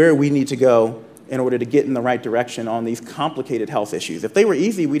where we need to go in order to get in the right direction on these complicated health issues. If they were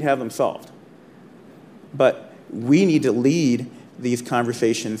easy, we'd have them solved. But we need to lead these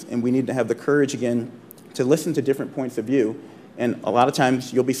conversations, and we need to have the courage, again, to listen to different points of view. And a lot of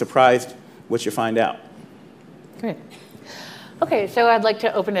times, you'll be surprised what you find out. Great. Okay, so I'd like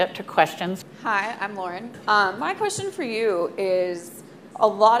to open it up to questions. Hi, I'm Lauren. My question for you is a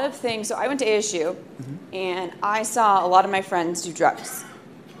lot of things. So I went to ASU, and I saw a lot of my friends do drugs.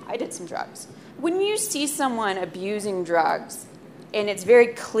 I did some drugs. When you see someone abusing drugs, and it's very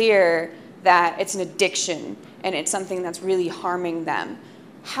clear that it's an addiction and it's something that's really harming them,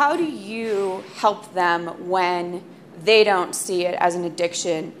 how do you help them when they don't see it as an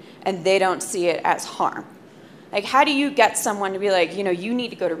addiction and they don't see it as harm? Like, how do you get someone to be like, you know, you need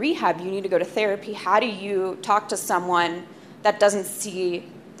to go to rehab, you need to go to therapy? How do you talk to someone that doesn't see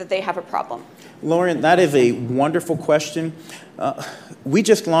that they have a problem? Lauren, that is a wonderful question. We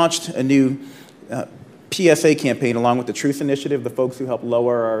just launched a new PSA campaign along with the Truth Initiative, the folks who help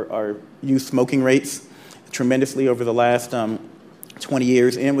lower our youth smoking rates tremendously over the last 20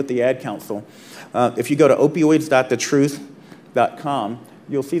 years, and with the Ad Council. If you go to opioids.thetruth.com,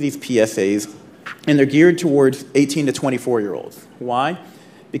 you'll see these PSAs, and they're geared towards 18 to 24-year-olds. Why?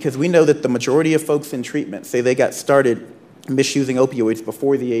 Because we know that the majority of folks in treatment say they got started misusing opioids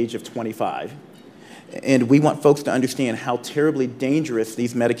before the age of 25. And we want folks to understand how terribly dangerous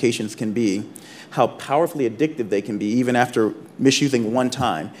these medications can be, how powerfully addictive they can be even after misusing one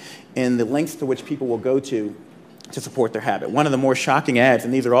time, and the lengths to which people will go to support their habit. One of the more shocking ads,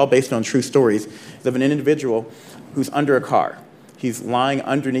 and these are all based on true stories, is of an individual who's under a car. He's lying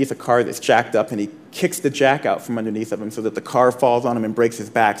underneath a car that's jacked up, and he kicks the jack out from underneath of him so that the car falls on him and breaks his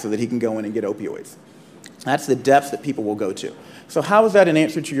back so that he can go in and get opioids. That's the depths that people will go to. So how is that an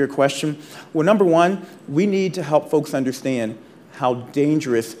answer to your question? Well, number one, we need to help folks understand how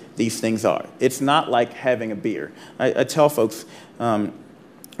dangerous these things are. It's not like having a beer. I tell folks, when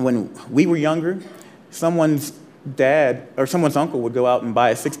we were younger, someone's dad or someone's uncle would go out and buy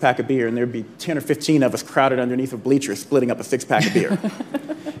a six-pack of beer, and there'd be 10 or 15 of us crowded underneath a bleacher splitting up a six-pack of beer.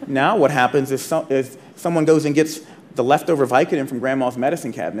 Now what happens is someone goes and gets the leftover Vicodin from grandma's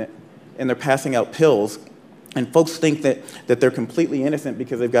medicine cabinet, and they're passing out pills, and folks think that they're completely innocent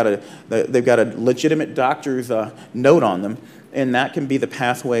because they've got a legitimate doctor's note on them, and that can be the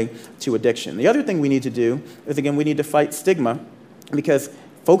pathway to addiction. The other thing we need to do is, again, we need to fight stigma, because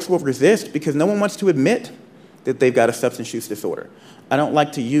folks will resist because no one wants to admit that they've got a substance use disorder. I don't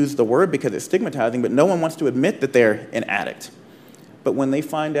like to use the word because it's stigmatizing, but no one wants to admit that they're an addict. But when they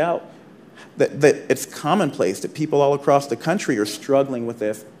find out that it's commonplace, that people all across the country are struggling with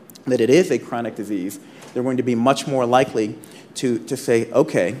this, that it is a chronic disease, they're going to be much more likely to say,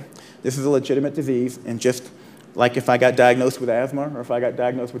 okay, this is a legitimate disease, and just like if I got diagnosed with asthma or if I got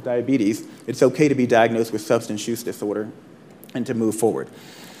diagnosed with diabetes, it's okay to be diagnosed with substance use disorder and to move forward.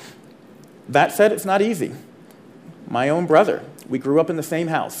 That said, it's not easy. My own brother, we grew up in the same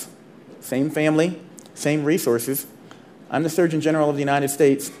house, same family, same resources. I'm the Surgeon General of the United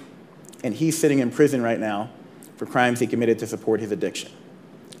States, and he's sitting in prison right now for crimes he committed to support his addiction.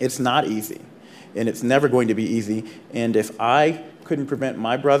 It's not easy, and it's never going to be easy. And if I couldn't prevent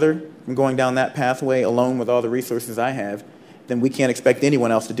my brother from going down that pathway alone with all the resources I have, then we can't expect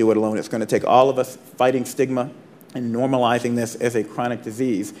anyone else to do it alone. It's going to take all of us fighting stigma and normalizing this as a chronic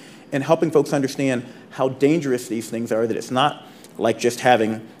disease and helping folks understand how dangerous these things are, that it's not like just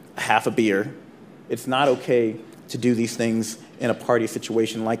having half a beer. It's not okay to do these things in a party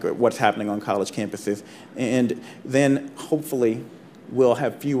situation like what's happening on college campuses. And then hopefully we'll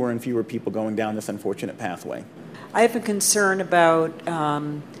have fewer and fewer people going down this unfortunate pathway. I have a concern about,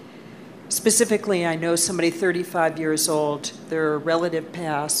 specifically, I know somebody 35 years old, their relative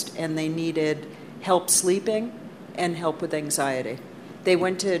passed, and they needed help sleeping and help with anxiety. They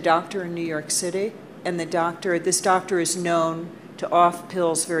went to a doctor in New York City, and this doctor is known to off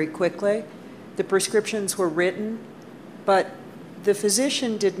pills very quickly. The prescriptions were written, but the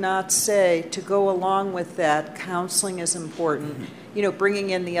physician did not say to go along with that, counseling is important,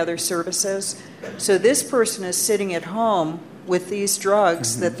 bringing in the other services. So this person is sitting at home with these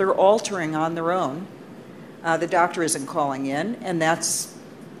drugs that they're altering on their own. The doctor isn't calling in, and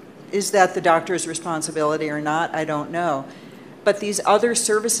is that the doctor's responsibility or not? I don't know. But these other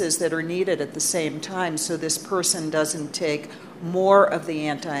services that are needed at the same time, so this person doesn't take more of the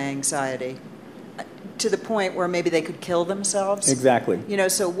anti-anxiety to the point where maybe they could kill themselves. Exactly.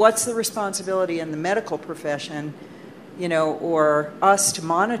 So what's the responsibility in the medical profession, or us to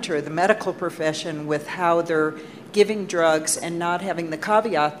monitor the medical profession with how they're giving drugs and not having the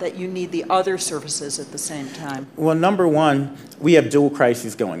caveat that you need the other services at the same time? Well, number one, we have dual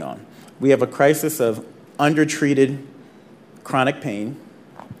crises going on. We have a crisis of undertreated chronic pain.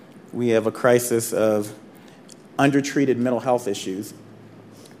 We have a crisis of undertreated mental health issues.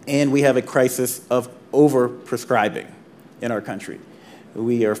 And we have a crisis of overprescribing in our country.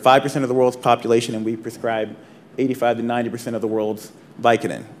 We are 5% of the world's population, and we prescribe 85 to 90% of the world's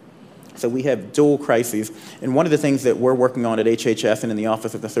Vicodin. So we have dual crises. And one of the things that we're working on at HHS and in the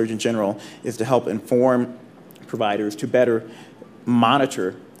Office of the Surgeon General is to help inform providers to better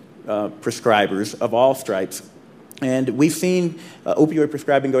monitor prescribers of all stripes. And we've seen opioid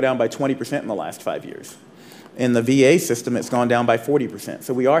prescribing go down by 20% in the last 5 years. In the VA system, it's gone down by 40%.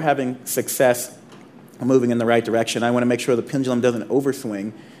 So we are having success moving in the right direction. I want to make sure the pendulum doesn't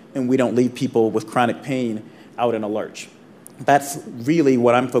overswing and we don't leave people with chronic pain out in a lurch. That's really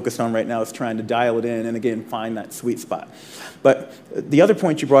what I'm focused on right now, is trying to dial it in and, again, find that sweet spot. But the other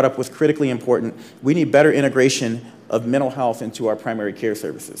point you brought up was critically important. We need better integration of mental health into our primary care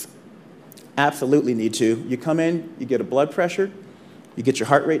services. Absolutely need to. You come in, you get a blood pressure, you get your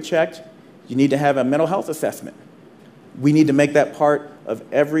heart rate checked, you need to have a mental health assessment. We need to make that part of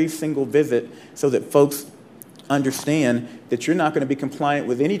every single visit so that folks understand that you're not going to be compliant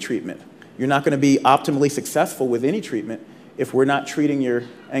with any treatment. You're not going to be optimally successful with any treatment if we're not treating your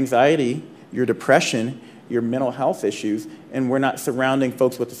anxiety, your depression, your mental health issues, and we're not surrounding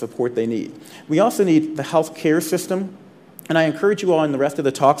folks with the support they need. We also need the health care system, and I encourage you all in the rest of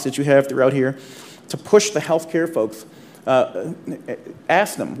the talks that you have throughout here to push the health care folks.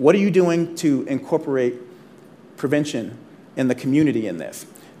 Ask them, what are you doing to incorporate prevention in the community in this?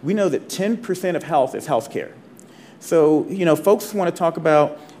 We know that 10% of health is health care. So, folks want to talk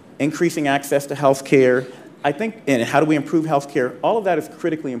about increasing access to health care, I think, and how do we improve health care? All of that is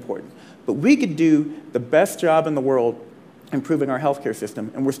critically important. But we could do the best job in the world improving our health care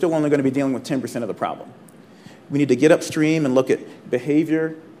system, and we're still only going to be dealing with 10% of the problem. We need to get upstream and look at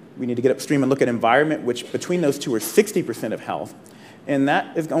behavior. We need to get upstream and look at environment, which between those two are 60% of health. And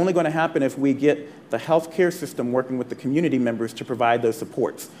that is only going to happen if we get the health care system working with the community members to provide those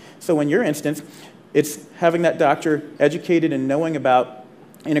supports. So in your instance, it's having that doctor educated and knowing about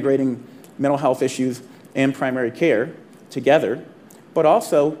integrating mental health issues and primary care together, but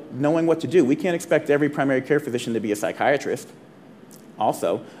also knowing what to do. We can't expect every primary care physician to be a psychiatrist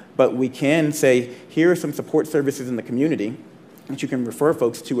also, but we can say, here are some support services in the community that you can refer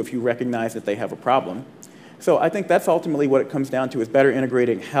folks to if you recognize that they have a problem. So I think that's ultimately what it comes down to, is better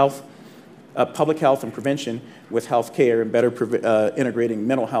integrating health, public health and prevention with health care, and better integrating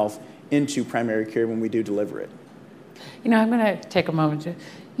mental health into primary care when we do deliver it. I'm going to take a moment.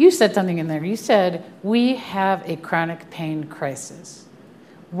 You said something in there. You said, we have a chronic pain crisis.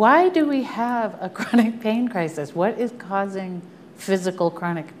 Why do we have a chronic pain crisis? What is causing physical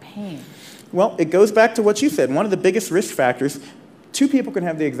chronic pain? Well, it goes back to what you said. One of the biggest risk factors, two people can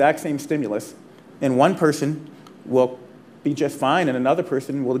have the exact same stimulus, and one person will be just fine, and another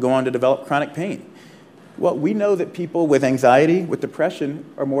person will go on to develop chronic pain. Well, we know that people with anxiety, with depression,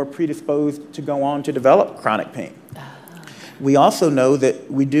 are more predisposed to go on to develop chronic pain. We also know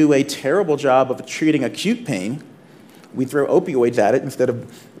that we do a terrible job of treating acute pain. We throw opioids at it instead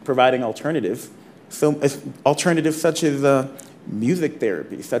of providing alternatives. So alternatives such as music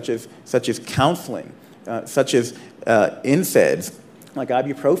therapy, such as counseling, such as NSAIDs, like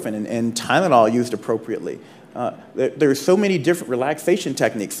ibuprofen and Tylenol used appropriately. There are so many different relaxation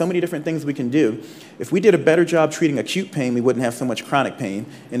techniques, so many different things we can do. If we did a better job treating acute pain, we wouldn't have so much chronic pain.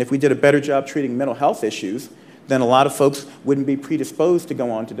 And if we did a better job treating mental health issues, then a lot of folks wouldn't be predisposed to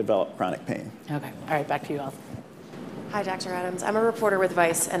go on to develop chronic pain. Okay, all right, back to you, Alison. Hi, Dr. Adams. I'm a reporter with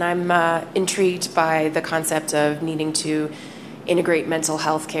Vice, and I'm intrigued by the concept of needing to integrate mental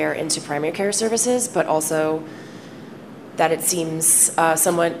health care into primary care services, but also that it seems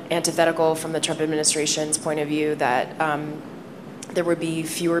somewhat antithetical from the Trump administration's point of view that there would be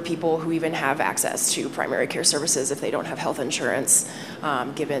fewer people who even have access to primary care services if they don't have health insurance,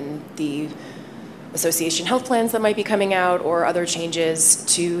 given the association health plans that might be coming out or other changes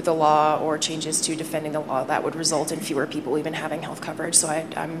to the law or changes to defending the law that would result in fewer people even having health coverage. So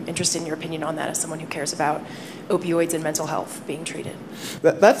I'm interested in your opinion on that as someone who cares about opioids and mental health being treated.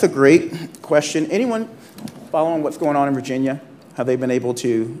 That's a great question. Anyone following what's going on in Virginia? Have they been able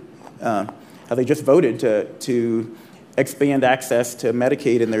to, have they just voted to expand access to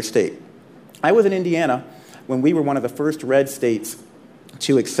Medicaid in their state? I was in Indiana when we were one of the first red states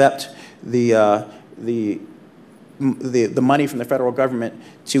to accept the money from the federal government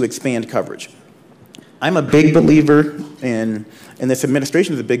to expand coverage. I'm a big believer in, and this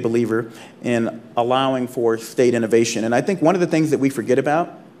administration is a big believer in allowing for state innovation. And I think one of the things that we forget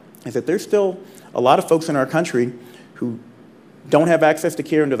about is that there's still a lot of folks in our country who don't have access to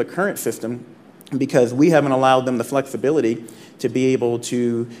care under the current system because we haven't allowed them the flexibility to be able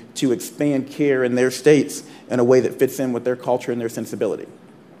to expand care in their states in a way that fits in with their culture and their sensibility.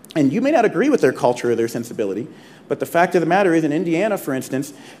 And you may not agree with their culture or their sensibility, but the fact of the matter is in Indiana, for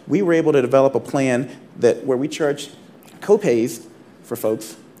instance, we were able to develop a plan where we charge co-pays for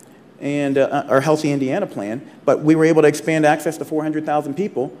folks and our Healthy Indiana plan, but we were able to expand access to 400,000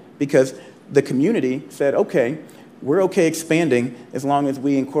 people because the community said, okay, we're okay expanding as long as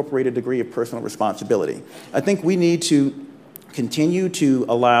we incorporate a degree of personal responsibility. I think we need to continue to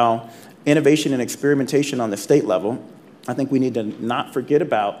allow innovation and experimentation on the state level. I think we need to not forget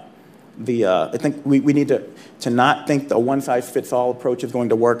about I think we need to not think the one-size-fits-all approach is going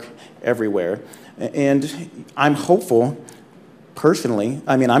to work everywhere. And I'm hopeful, personally,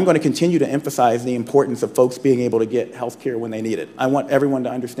 I'm going to continue to emphasize the importance of folks being able to get health care when they need it. I want everyone to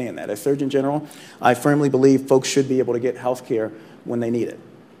understand that. As Surgeon General, I firmly believe folks should be able to get health care when they need it.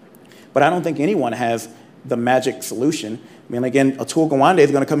 But I don't think anyone has the magic solution. Again, Atul Gawande is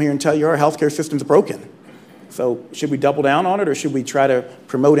going to come here and tell you our health care system's broken. So should we double down on it, or should we try to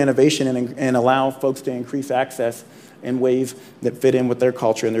promote innovation and allow folks to increase access in ways that fit in with their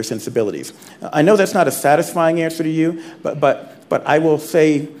culture and their sensibilities? I know that's not a satisfying answer to you, but I will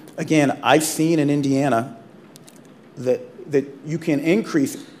say, again, I've seen in Indiana that you can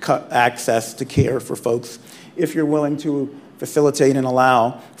increase access to care for folks if you're willing to facilitate and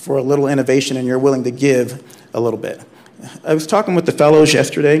allow for a little innovation and you're willing to give a little bit. I was talking with the fellows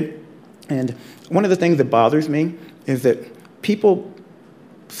yesterday, and one of the things that bothers me is that people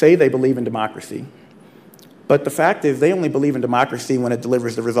say they believe in democracy, but the fact is they only believe in democracy when it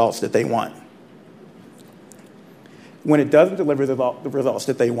delivers the results that they want. When it doesn't deliver the results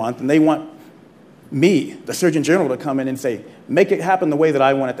that they want, then they want me, the Surgeon General, to come in and say, make it happen the way that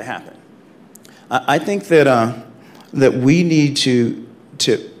I want it to happen. I think that we need to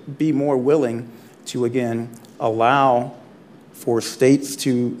be more willing to, again, allow for states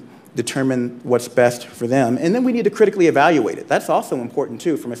to determine what's best for them. And then we need to critically evaluate it. That's also important,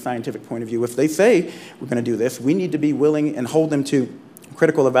 too, from a scientific point of view. If they say we're going to do this, we need to be willing and hold them to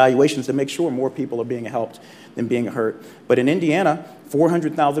critical evaluations to make sure more people are being helped than being hurt. But in Indiana,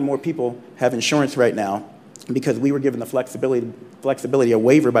 400,000 more people have insurance right now because we were given the flexibility, a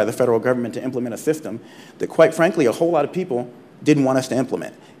waiver by the federal government to implement a system that, quite frankly, a whole lot of people didn't want us to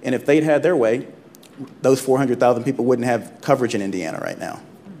implement. And if they'd had their way, those 400,000 people wouldn't have coverage in Indiana right now.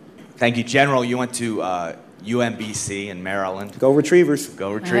 Thank you. General, you went to UMBC in Maryland. Go Retrievers.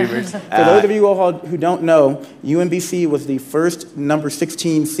 Go Retrievers. For those of you all who don't know, UMBC was the first number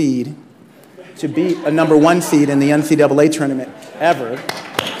 16 seed to beat a number 1 seed in the NCAA tournament ever.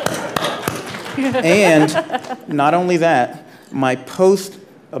 And not only that, my post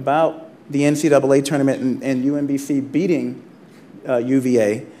about the NCAA tournament and UMBC beating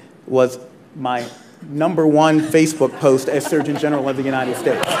UVA was my number 1 Facebook post as Surgeon General of the United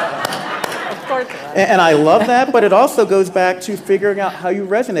States. Of And I love that, but it also goes back to figuring out how you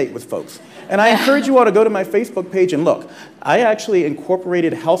resonate with folks. And I encourage you all to go to my Facebook page and look. I actually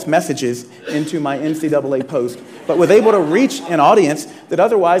incorporated health messages into my NCAA post, but was able to reach an audience that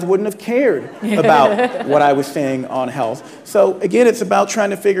otherwise wouldn't have cared about what I was saying on health. So again, it's about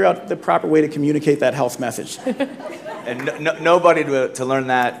trying to figure out the proper way to communicate that health message. And nobody to learn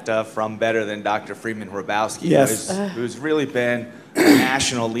that from better than Dr. Freeman Hrabowski, yes. who's really been a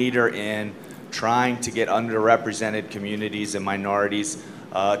national leader in trying to get underrepresented communities and minorities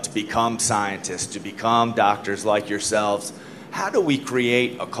to become scientists, to become doctors like yourselves. How do we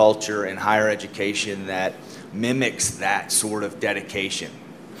create a culture in higher education that mimics that sort of dedication?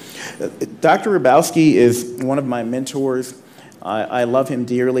 Dr. Hrabowski is one of my mentors. I love him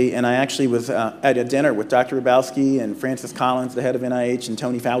dearly, and I actually was at a dinner with Dr. Hrabowski and Francis Collins, the head of NIH, and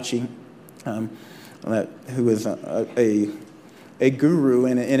Tony Fauci, who is a guru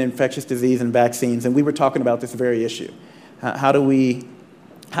in infectious disease and vaccines, and we were talking about this very issue. How do we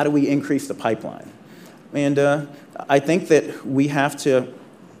increase the pipeline? And I think that we have to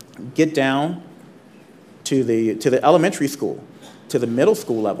get down to the elementary school, to the middle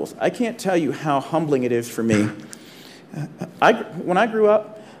school levels. I can't tell you how humbling it is for me. When I grew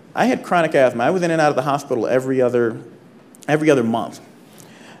up, I had chronic asthma. I was in and out of the hospital every other month.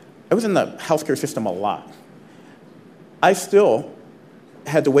 I was in the healthcare system a lot. I still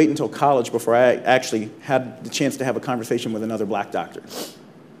had to wait until college before I actually had the chance to have a conversation with another black doctor.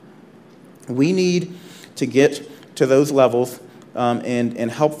 We need to get to those levels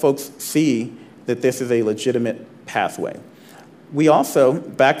and help folks see that this is a legitimate pathway. We also,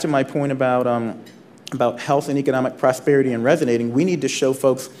 back to my point about health and economic prosperity and resonating, we need to show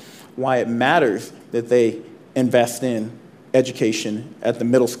folks why it matters that they invest in education at the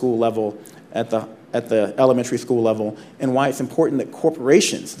middle school level, at the elementary school level, and why it's important that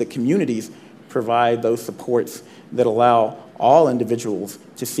corporations, that communities provide those supports that allow all individuals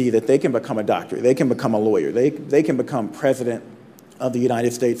to see that they can become a doctor, they can become a lawyer, they can become president of the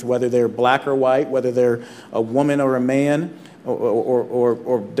United States, whether they're black or white, whether they're a woman or a man,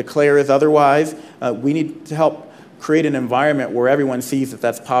 or declare as otherwise. We need to help create an environment where everyone sees that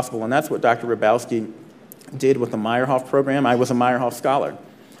that's possible, and that's what Dr. Hrabowski did with the Meyerhoff program. I was a Meyerhoff scholar.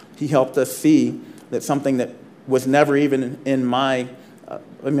 He helped us see that something that was never even in my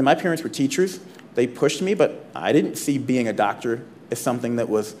parents were teachers. They pushed me, but I didn't see being a doctor as something that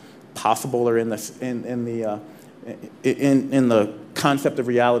was possible or in the concept of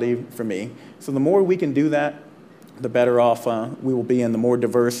reality for me. So the more we can do that, the better off we will be, and the more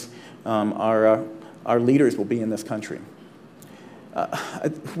diverse our leaders will be in this country.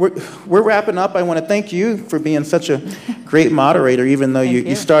 We're wrapping up. I want to thank you for being such a great moderator, even though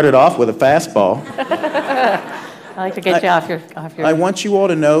you started off with a fastball. I like to get you off your. I want you all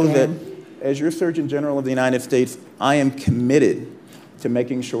to know that as your Surgeon General of the United States, I am committed to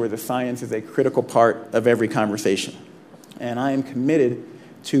making sure that science is a critical part of every conversation. And I am committed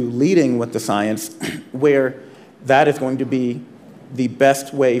to leading with the science where that is going to be the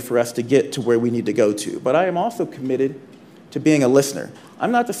best way for us to get to where we need to go to. But I am also committed to being a listener.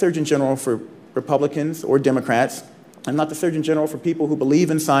 I'm not the Surgeon General for Republicans or Democrats. I'm not the Surgeon General for people who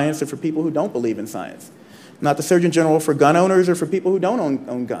believe in science or for people who don't believe in science. I'm not the Surgeon General for gun owners or for people who don't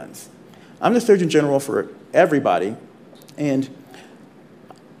own guns. I'm the Surgeon General for everybody, and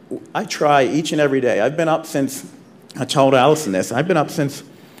I try each and every day. I've been up since, I told Alison this, I've been up since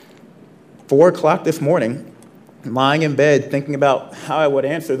 4 o'clock this morning, lying in bed thinking about how I would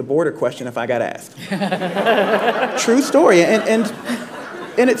answer the border question if I got asked. True story. And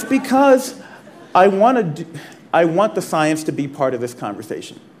it's because I want the science to be part of this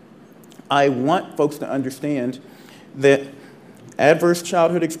conversation. I want folks to understand that adverse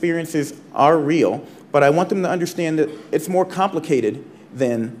childhood experiences are real, but I want them to understand that it's more complicated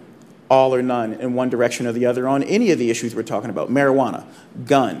than all or none in one direction or the other on any of the issues we're talking about: marijuana,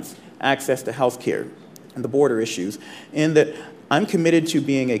 guns, access to health care, and the border issues, and that I'm committed to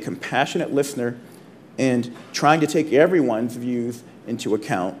being a compassionate listener and trying to take everyone's views into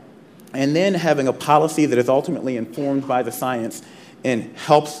account, and then having a policy that is ultimately informed by the science and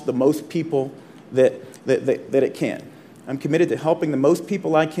helps the most people that it can. I'm committed to helping the most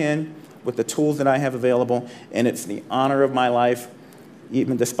people I can with the tools that I have available, and it's the honor of my life,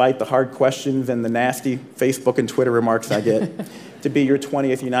 even despite the hard questions and the nasty Facebook and Twitter remarks I get, to be your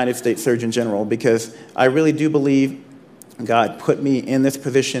 20th United States Surgeon General, because I really do believe God put me in this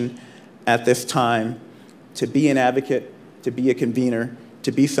position at this time to be an advocate, to be a convener,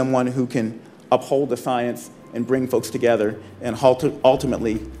 to be someone who can uphold the science and bring folks together and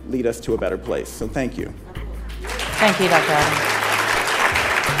ultimately lead us to a better place. So thank you. Thank you, Dr. Adams.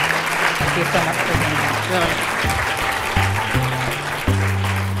 Thank you so much for being here. Really.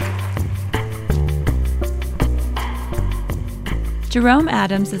 Jerome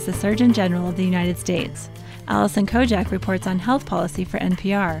Adams is the Surgeon General of the United States. Alison Kodjak reports on health policy for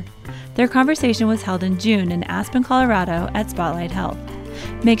NPR. Their conversation was held in June in Aspen, Colorado at Spotlight Health.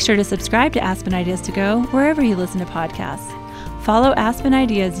 Make sure to subscribe to Aspen Ideas to Go wherever you listen to podcasts. Follow Aspen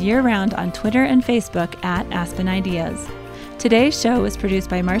Ideas year-round on Twitter and Facebook at Aspen Ideas. Today's show was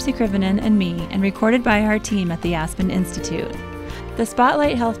produced by Marcy Krivonen and me and recorded by our team at the Aspen Institute. The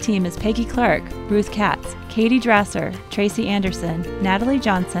Spotlight Health team is Peggy Clark, Ruth Katz, Katie Drasser, Tracy Anderson, Natalie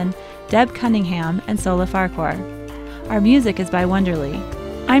Johnson, Deb Cunningham, and Sola Farquhar. Our music is by Wonderly.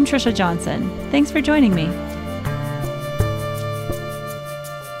 I'm Trisha Johnson. Thanks for joining me.